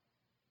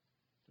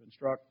 To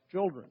instruct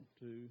children,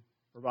 to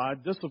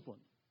provide discipline,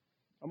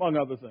 among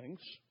other things.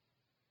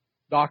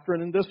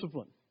 Doctrine and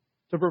discipline.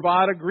 To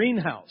provide a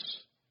greenhouse.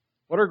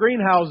 What are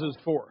greenhouses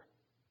for?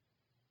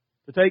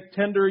 To take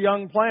tender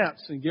young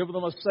plants and give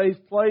them a safe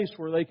place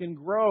where they can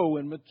grow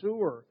and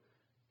mature.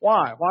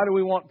 Why? Why do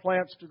we want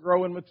plants to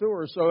grow and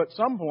mature? So at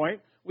some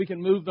point, we can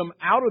move them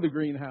out of the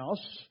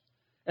greenhouse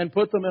and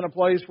put them in a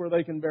place where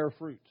they can bear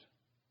fruit.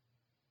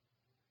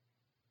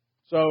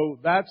 So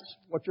that's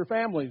what your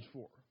family's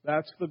for.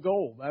 That's the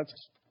goal. That's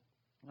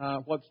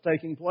what's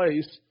taking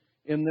place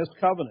in this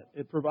covenant.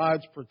 It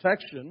provides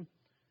protection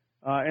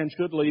and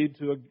should lead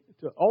to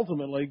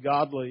ultimately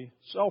godly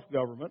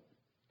self-government.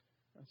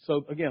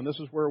 So again, this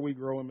is where we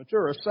grow and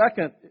mature.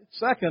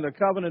 Second, a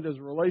covenant is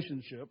a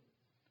relationship.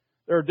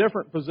 There are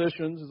different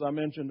positions, as I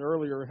mentioned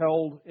earlier,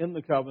 held in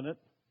the covenant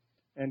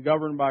and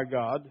governed by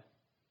God.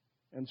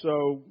 And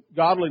so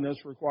godliness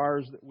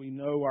requires that we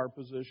know our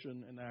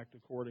position and act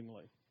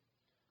accordingly.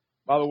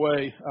 By the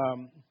way,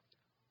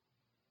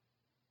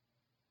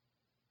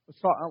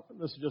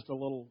 this is just a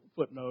little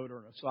footnote or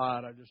an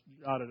aside. I just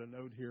jotted a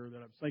note here that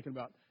I'm thinking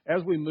about.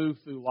 As we move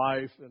through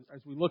life, and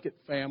as we look at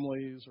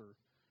families or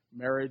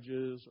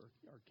marriages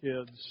or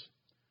kids,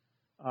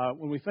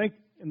 when we think,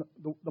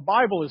 the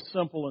Bible is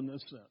simple in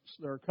this sense.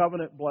 There are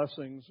covenant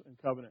blessings and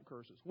covenant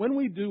curses. When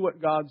we do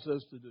what God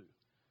says to do,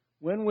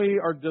 when we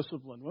are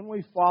disciplined, when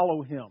we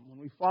follow Him, when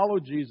we follow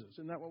Jesus,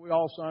 isn't that what we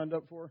all signed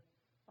up for?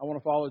 I want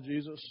to follow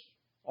Jesus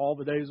all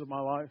the days of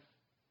my life.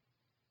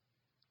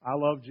 I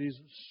love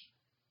Jesus.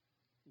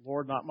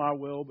 Lord, not my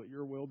will, but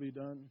your will be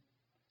done.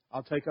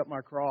 I'll take up my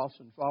cross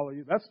and follow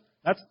you.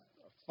 That's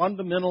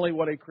fundamentally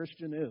what a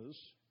Christian is.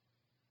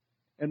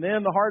 And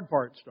then the hard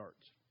part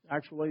starts.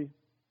 Actually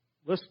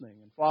listening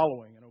and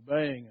following and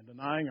obeying and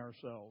denying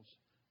ourselves.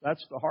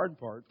 That's the hard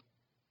part.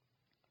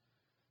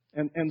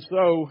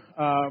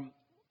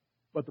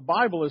 But the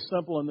Bible is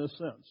simple in this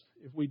sense.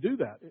 If we do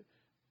that,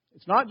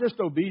 it's not just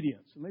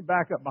obedience. Let me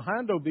back up.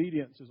 Behind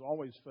obedience is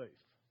always faith.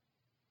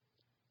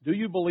 Do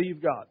you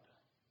believe God?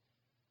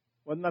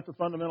 Wasn't that the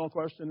fundamental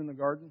question in the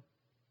garden?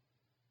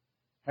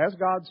 Has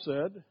God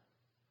said,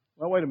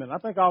 well, wait a minute, I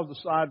think I'll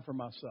decide for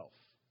myself.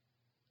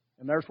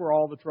 And there's where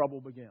all the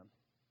trouble began.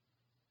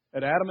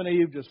 Had Adam and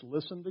Eve just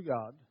listened to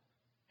God,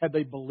 had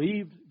they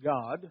believed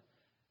God,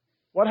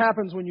 what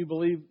happens when you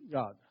believe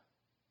God?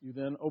 You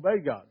then obey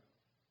God.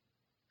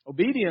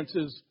 Obedience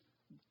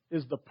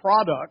is the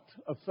product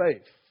of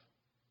faith,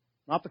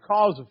 not the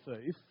cause of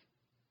faith.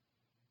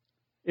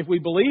 If we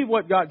believe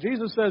what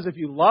Jesus says, if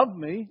you love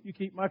me, you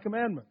keep my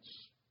commandments.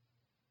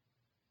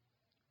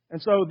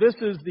 And so this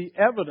is the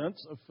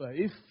evidence of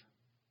faith,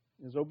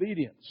 is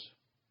obedience.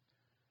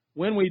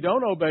 When we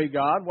don't obey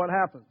God, what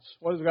happens?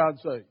 What does God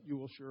say? You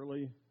will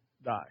surely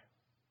die.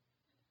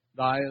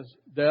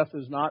 Death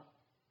is not,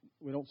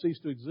 we don't cease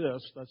to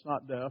exist. That's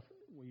not death.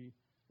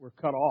 We're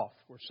cut off.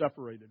 We're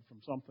separated from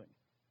something.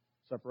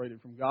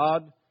 Separated from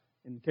God.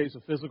 In the case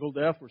of physical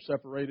death, we're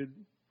separated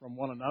from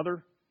one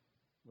another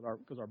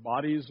because our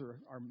bodies are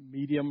our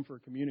medium for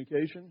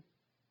communication.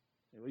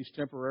 At least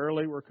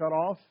temporarily, we're cut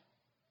off,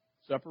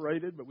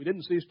 separated, but we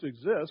didn't cease to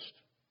exist.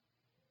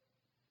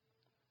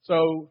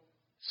 So,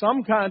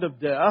 some kind of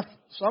death,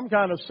 some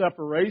kind of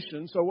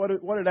separation. So what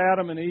did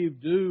Adam and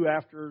Eve do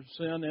after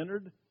sin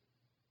entered?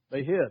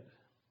 They hid.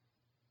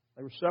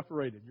 They were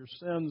separated. Your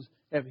sins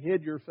have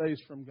hid your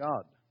face from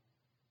God.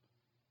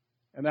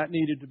 And that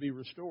needed to be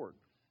restored.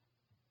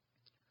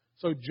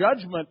 So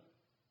judgment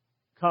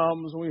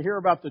comes, when we hear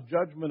about the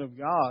judgment of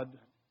God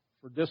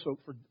for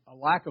a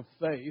lack of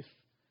faith,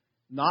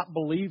 not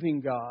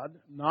believing God,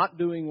 not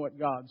doing what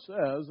God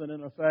says, and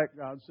in effect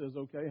God says,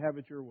 okay, have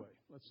it your way.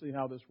 Let's see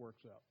how this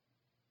works out.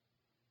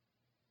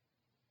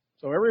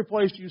 So every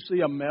place you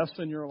see a mess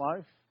in your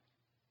life,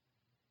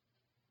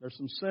 there's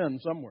some sin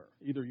somewhere,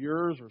 either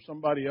yours or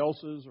somebody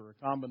else's or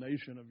a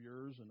combination of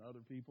yours and other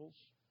people's.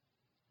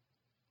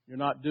 You're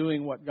not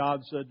doing what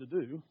God said to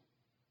do.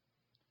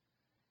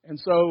 And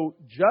so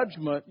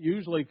judgment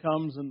usually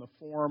comes in the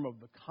form of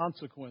the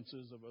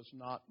consequences of us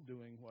not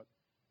doing what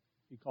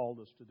He called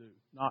us to do,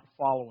 not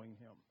following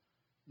Him,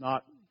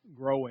 not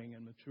growing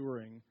and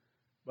maturing,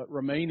 but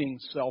remaining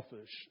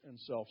selfish and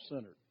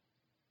self-centered.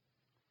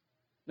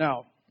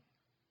 Now,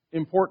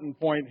 important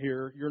point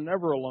here, you're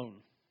never alone.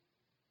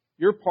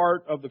 You're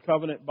part of the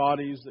covenant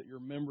bodies that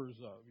you're members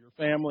of, your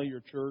family,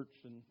 your church,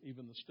 and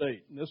even the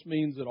state. And this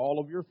means that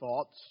all of your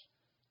thoughts,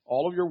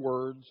 all of your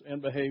words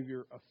and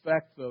behavior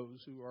affect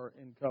those who are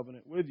in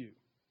covenant with you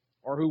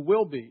or who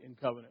will be in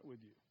covenant with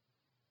you.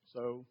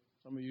 So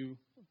some of you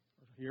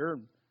are here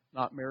and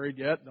not married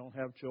yet, don't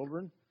have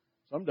children.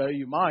 Someday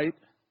you might,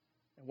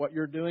 and what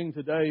you're doing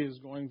today is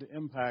going to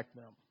impact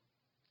them.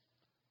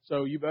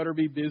 So you better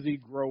be busy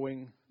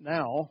growing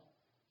now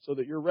so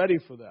that you're ready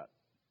for that.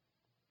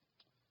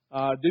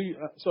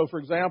 So, for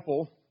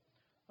example,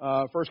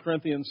 1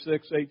 Corinthians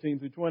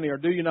 6:18-20. Or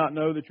do you not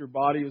know that your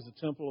body is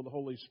a temple of the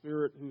Holy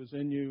Spirit who is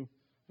in you,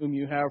 whom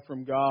you have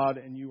from God,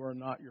 and you are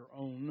not your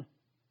own?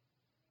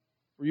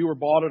 For you were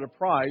bought at a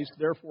price,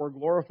 therefore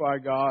glorify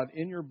God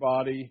in your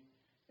body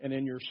and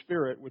in your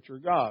spirit, which are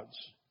God's.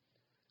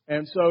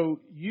 And so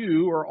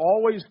you are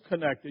always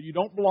connected. You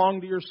don't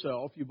belong to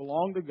yourself. You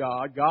belong to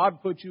God.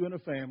 God put you in a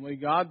family.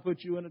 God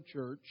put you in a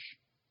church.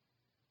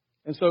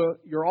 And so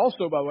you're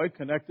also, by the way,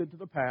 connected to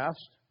the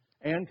past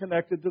and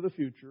connected to the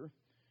future.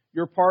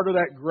 You're part of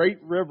that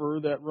great river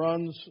that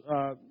runs,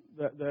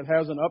 that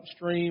has an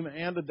upstream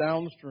and a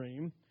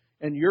downstream.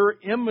 And your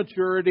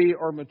immaturity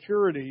or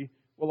maturity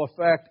will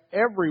affect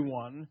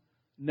everyone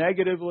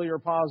negatively or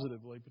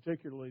positively,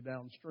 particularly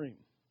downstream.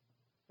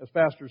 As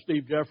Pastor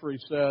Steve Jeffrey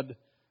said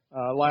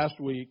last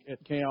week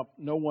at camp,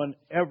 no one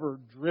ever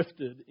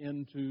drifted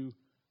into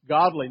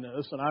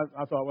godliness. And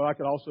I thought, well, I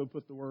could also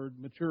put the word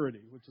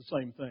maturity, which is the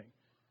same thing.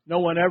 No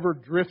one ever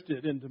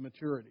drifted into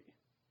maturity.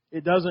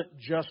 It doesn't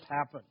just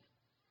happen.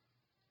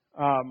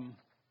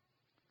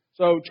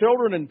 So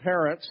children and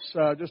parents,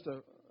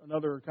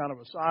 another kind of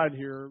aside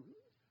here,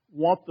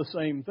 want the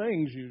same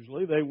things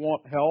usually. They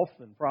want health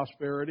and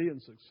prosperity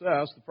and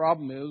success. The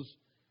problem is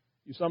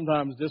you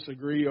sometimes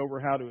disagree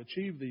over how to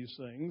achieve these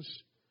things.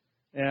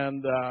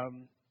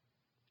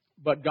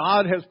 But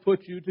God has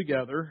put you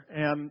together,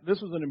 and this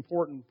is an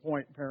important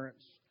point,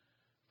 parents,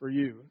 for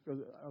you.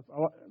 Because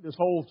this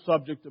whole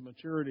subject of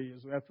maturity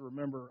is we have to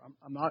remember,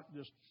 I'm not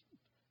just,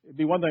 it'd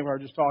be one thing if I were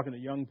just talking to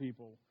young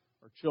people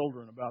or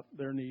children about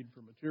their need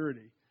for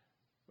maturity.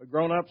 But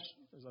grown-ups,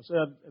 as I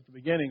said at the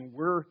beginning,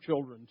 we're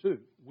children too.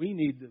 We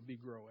need to be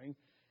growing.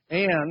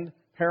 And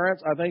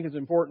parents, I think it's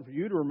important for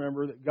you to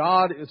remember that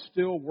God is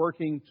still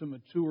working to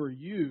mature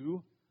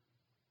you,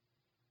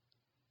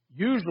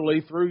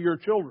 usually through your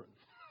children.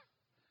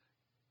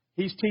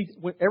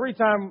 Every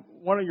time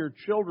one of your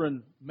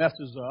children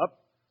messes up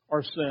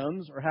or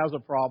sins or has a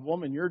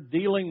problem and you're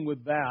dealing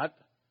with that,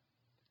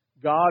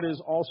 God is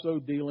also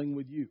dealing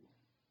with you.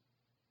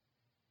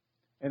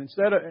 And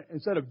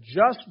instead of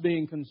just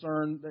being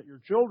concerned that your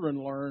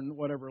children learn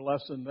whatever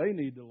lesson they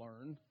need to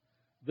learn,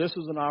 this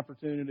is an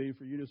opportunity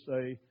for you to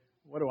say,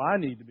 what do I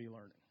need to be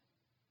learning?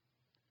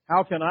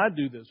 How can I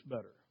do this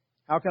better?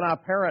 How can I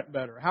parent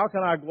better? How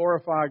can I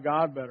glorify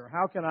God better?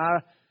 How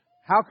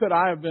could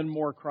I have been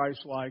more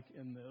Christ-like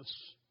in this?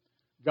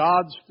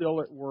 God's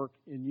still at work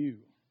in you.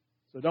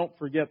 So don't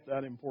forget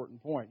that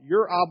important point.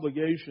 Your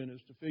obligation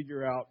is to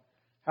figure out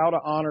how to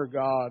honor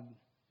God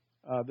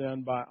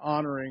then by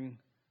honoring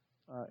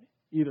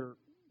either,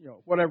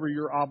 whatever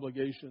your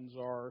obligations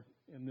are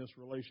in this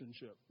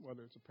relationship,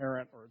 whether it's a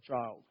parent or a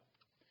child.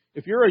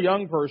 If you're a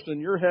young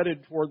person, you're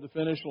headed toward the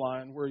finish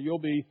line where you'll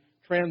be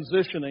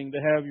transitioning to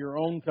have your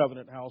own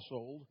covenant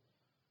household.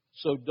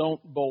 So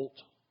don't bolt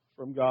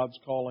from God's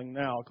calling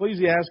now.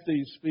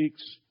 Ecclesiastes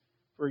speaks,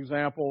 for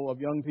example, of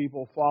young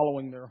people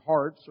following their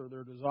hearts or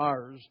their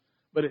desires,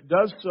 but it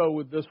does so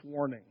with this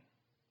warning.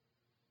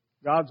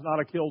 God's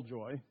not a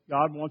killjoy.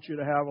 God wants you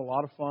to have a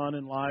lot of fun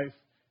in life.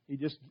 He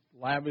just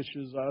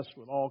lavishes us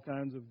with all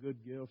kinds of good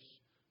gifts,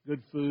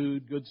 good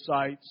food, good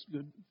sights,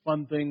 good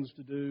fun things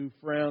to do,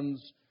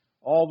 friends,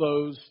 all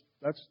those.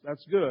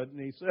 That's good. And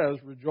he says,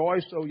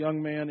 rejoice, O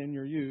young man, in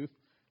your youth.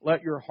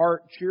 Let your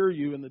heart cheer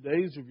you in the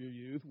days of your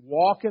youth.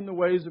 Walk in the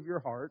ways of your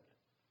heart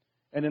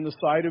and in the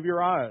sight of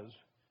your eyes.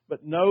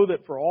 But know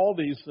that for all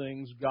these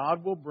things,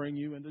 God will bring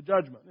you into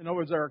judgment. In other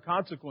words, there are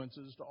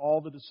consequences to all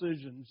the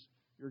decisions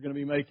you're going to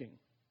be making.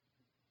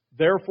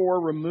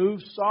 Therefore, remove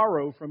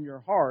sorrow from your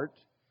heart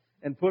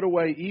and put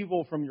away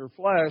evil from your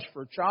flesh,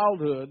 for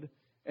childhood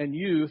and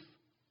youth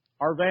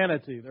are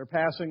vanity. They're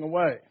passing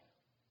away.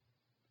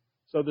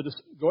 So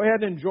go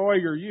ahead and enjoy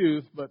your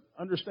youth, but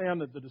understand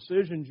that the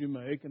decisions you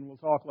make, and we'll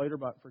talk later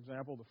about, for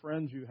example, the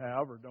friends you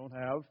have or don't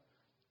have,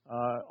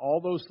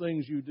 all those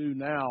things you do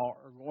now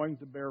are going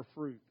to bear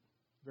fruit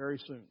very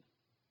soon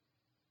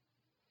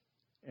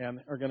and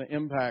are going to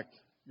impact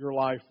your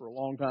life for a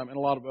long time and a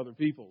lot of other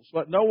people's.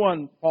 Let no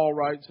one, Paul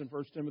writes in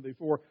 1 Timothy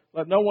 4,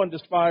 let no one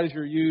despise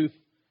your youth,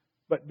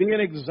 but be an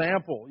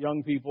example,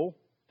 young people,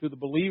 to the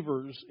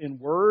believers in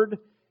word,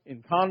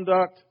 in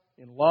conduct,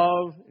 in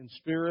love, in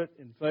spirit,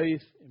 in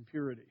faith, in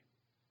purity.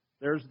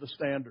 There's the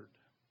standard.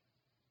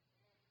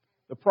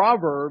 The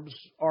Proverbs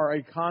are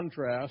a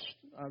contrast.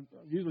 I've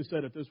usually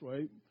said it this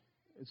way.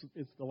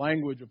 It's the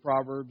language of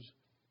Proverbs.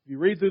 If you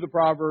read through the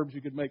Proverbs,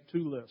 you could make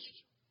two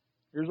lists.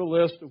 Here's a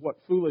list of what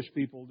foolish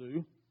people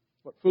do,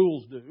 what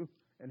fools do,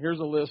 and here's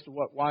a list of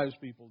what wise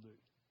people do.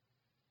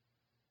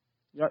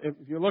 Yeah, if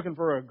you're looking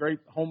for a great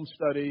home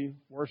study,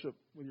 worship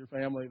with your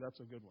family, that's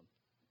a good one.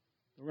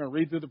 We're going to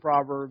read through the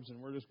Proverbs, and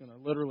we're just going to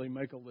literally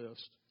make a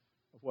list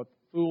of what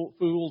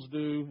fools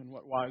do and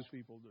what wise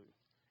people do.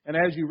 And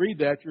as you read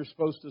that, you're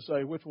supposed to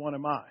say, which one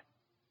am I?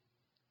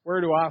 Where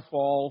do I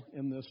fall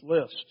in this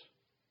list?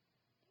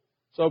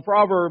 So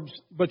Proverbs,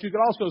 but you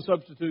could also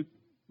substitute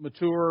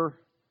mature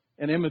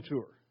and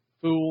immature.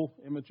 Fool,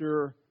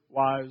 immature,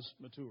 wise,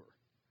 mature.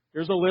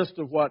 Here's a list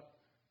of what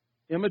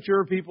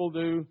immature people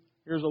do.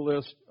 Here's a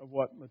list of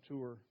what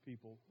mature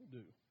people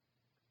do.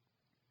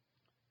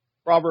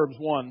 Proverbs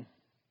 1.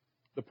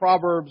 The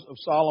Proverbs of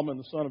Solomon,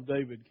 the son of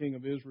David, king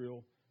of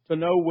Israel, to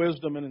know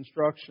wisdom and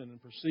instruction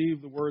and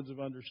perceive the words of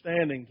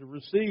understanding, to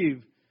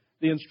receive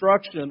the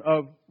instruction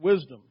of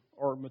wisdom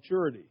or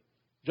maturity,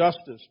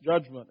 justice,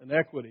 judgment, and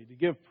equity, to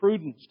give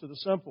prudence to the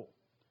simple.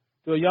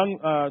 To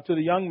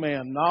the young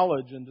man,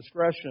 knowledge and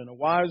discretion. A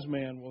wise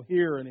man will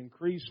hear and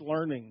increase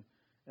learning,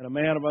 and a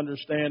man of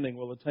understanding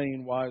will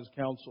attain wise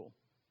counsel.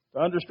 To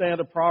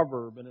understand a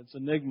proverb and its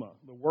enigma,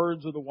 the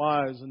words of the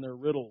wise and their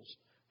riddles.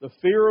 The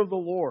fear of the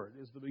Lord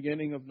is the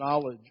beginning of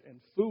knowledge,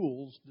 and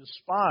fools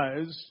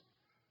despise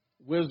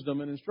wisdom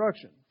and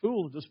instruction.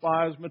 Fools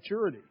despise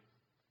maturity.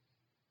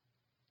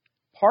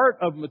 Part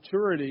of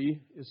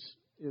maturity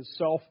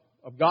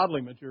of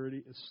godly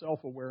maturity is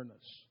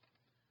self-awareness.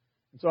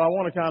 And so I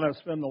want to kind of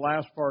spend the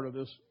last part of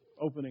this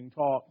opening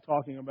talk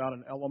talking about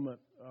an element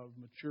of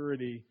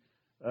maturity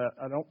that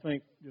I don't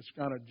think just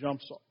kind of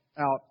jumps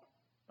out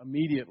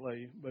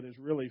immediately, but is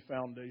really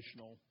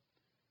foundational.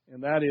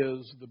 And that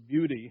is the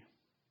beauty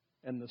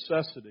and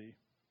necessity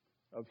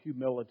of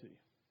humility.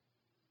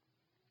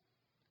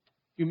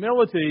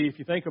 Humility, if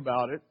you think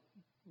about it,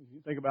 if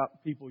you think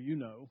about people you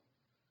know,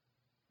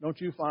 don't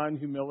you find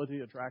humility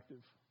attractive?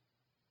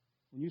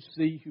 When you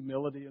see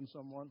humility in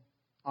someone,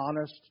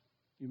 honest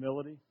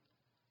humility,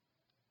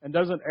 and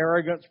doesn't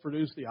arrogance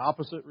produce the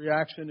opposite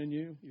reaction in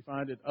you? You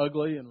find it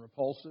ugly and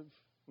repulsive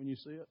when you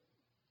see it?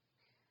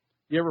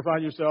 You ever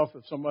find yourself,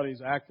 if somebody's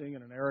acting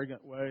in an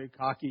arrogant way,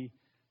 cocky,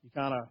 you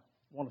kind of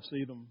want to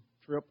see them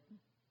trip?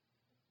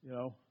 You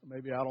know,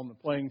 maybe out on the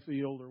playing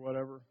field or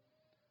whatever,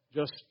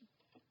 just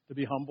to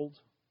be humbled,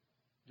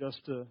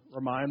 just to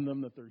remind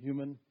them that they're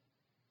human.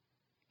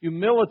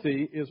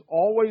 Humility is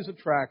always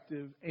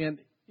attractive, and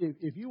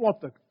if you want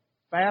the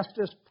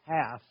fastest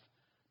path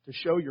to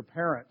show your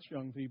parents,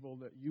 young people,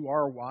 that you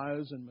are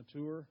wise and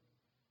mature,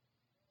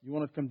 you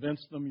want to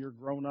convince them you're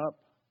grown up,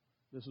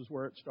 this is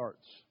where it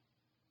starts.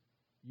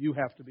 You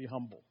have to be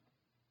humble.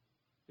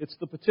 It's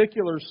the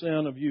particular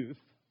sin of youth.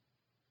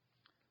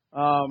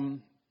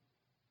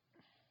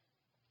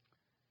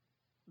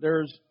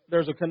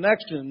 There's a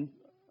connection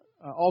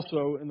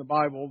also in the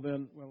Bible.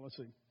 Then, well, let's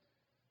see.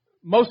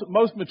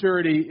 Most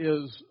maturity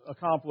is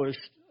accomplished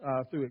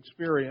through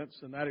experience,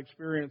 and that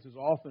experience is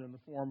often in the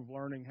form of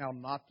learning how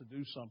not to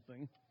do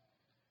something.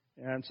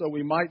 And so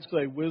we might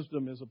say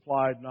wisdom is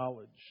applied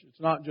knowledge.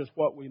 It's not just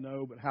what we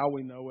know, but how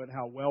we know it,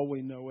 how well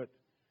we know it,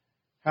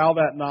 how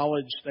that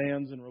knowledge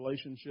stands in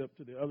relationship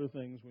to the other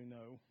things we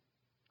know.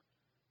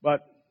 But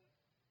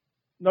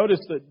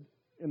notice that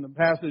in the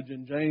passage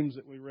in James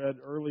that we read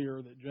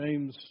earlier, that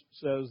James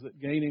says that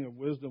gaining of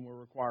wisdom will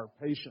require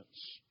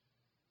patience.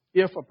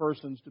 If a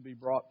person's to be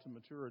brought to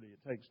maturity,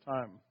 it takes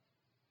time.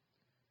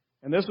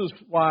 And this is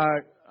why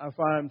I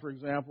find, for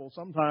example,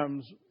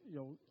 sometimes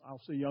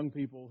I'll see young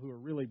people who are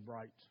really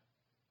bright,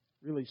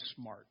 really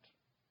smart.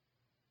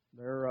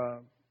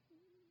 They're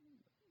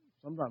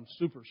sometimes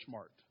super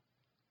smart,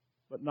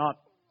 but not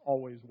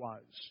always wise.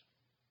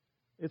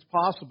 It's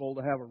possible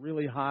to have a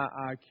really high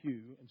IQ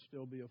and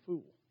still be a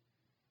fool,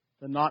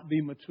 to not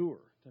be mature,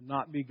 to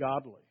not be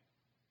godly,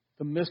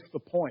 to miss the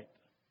point.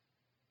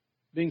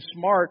 Being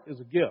smart is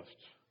a gift,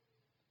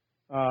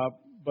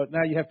 but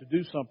now you have to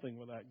do something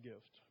with that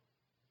gift.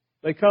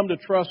 They come to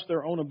trust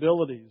their own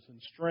abilities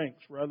and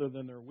strengths rather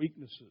than their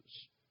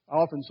weaknesses. I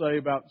often say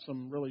about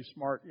some really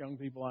smart young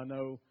people I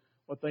know,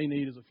 what they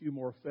need is a few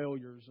more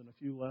failures and a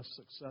few less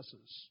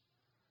successes.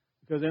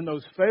 Because in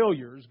those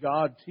failures,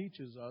 God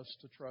teaches us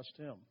to trust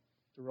Him,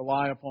 to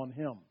rely upon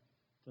Him,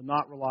 to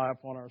not rely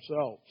upon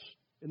ourselves.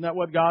 Isn't that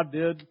what God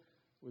did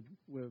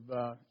with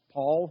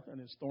Paul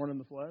and his thorn in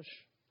the flesh?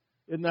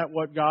 Isn't that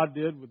what God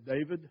did with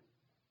David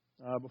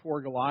before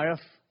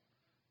Goliath?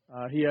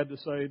 He had to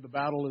say, the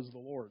battle is the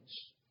Lord's.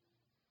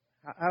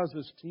 How is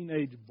this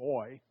teenage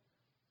boy,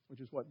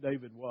 which is what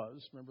David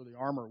was, remember the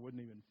armor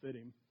wouldn't even fit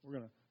him. We're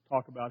going to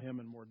talk about him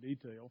in more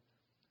detail.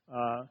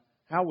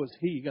 How was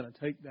he going to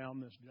take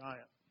down this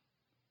giant?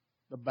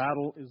 The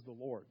battle is the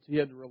Lord's. He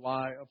had to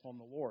rely upon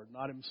the Lord,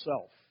 not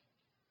himself.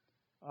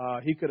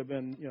 He could have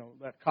been,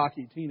 that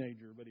cocky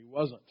teenager, but he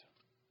wasn't.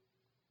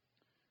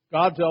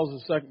 God tells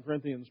us, 2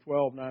 Corinthians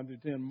 12, 9 through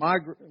 10,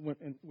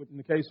 in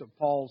the case of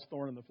Paul's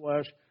thorn in the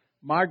flesh,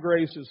 my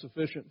grace is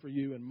sufficient for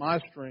you, and my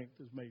strength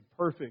is made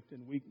perfect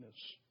in weakness.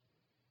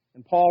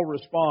 And Paul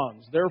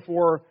responds,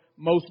 therefore,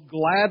 most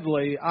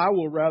gladly I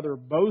will rather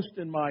boast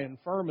in my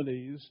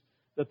infirmities,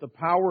 that the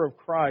power of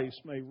Christ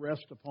may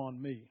rest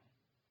upon me.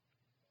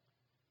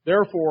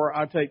 Therefore,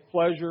 I take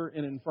pleasure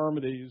in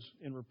infirmities,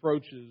 in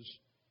reproaches,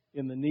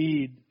 in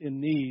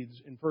needs,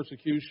 in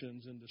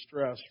persecutions, in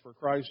distress, for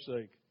Christ's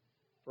sake.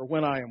 For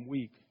when I am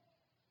weak,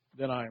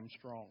 then I am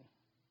strong.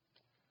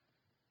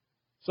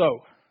 So,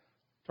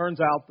 turns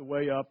out the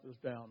way up is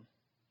down.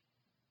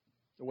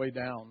 The way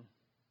down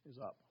is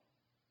up.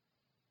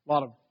 A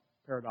lot of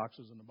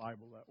paradoxes in the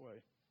Bible that way.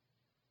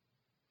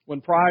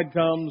 When pride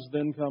comes,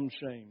 then comes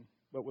shame.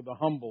 But with the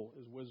humble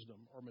is wisdom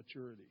or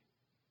maturity.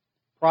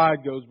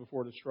 Pride goes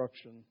before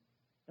destruction,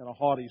 and a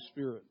haughty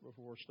spirit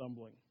before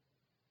stumbling.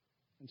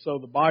 And so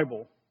the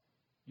Bible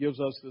gives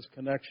us this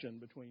connection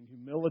between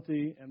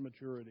humility and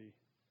maturity.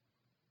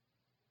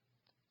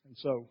 And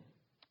so,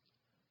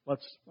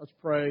 let's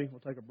pray. We'll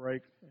take a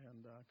break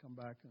and come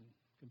back and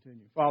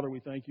continue. Father, we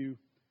thank you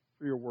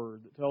for your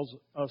word that tells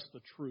us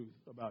the truth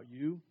about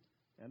you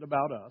and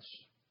about us,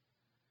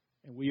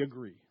 and we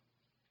agree.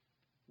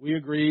 We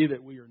agree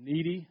that we are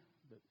needy,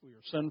 that we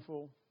are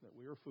sinful, that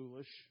we are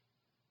foolish,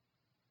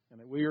 and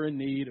that we are in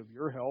need of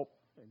your help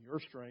and your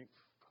strength,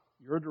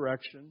 your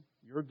direction,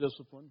 your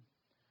discipline,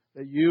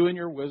 that you in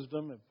your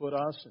wisdom have put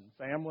us in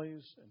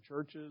families and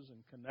churches and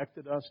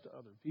connected us to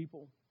other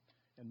people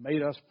and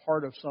made us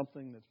part of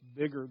something that's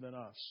bigger than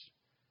us.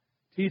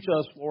 Teach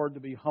us, Lord, to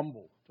be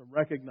humble, to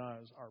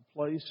recognize our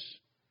place,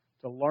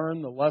 to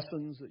learn the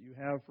lessons that you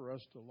have for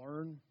us to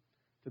learn,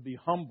 to be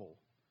humble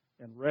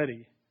and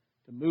ready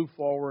to move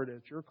forward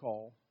at your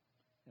call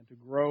and to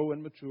grow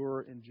and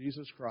mature in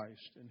Jesus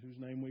Christ, in whose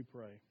name we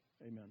pray.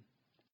 Amen.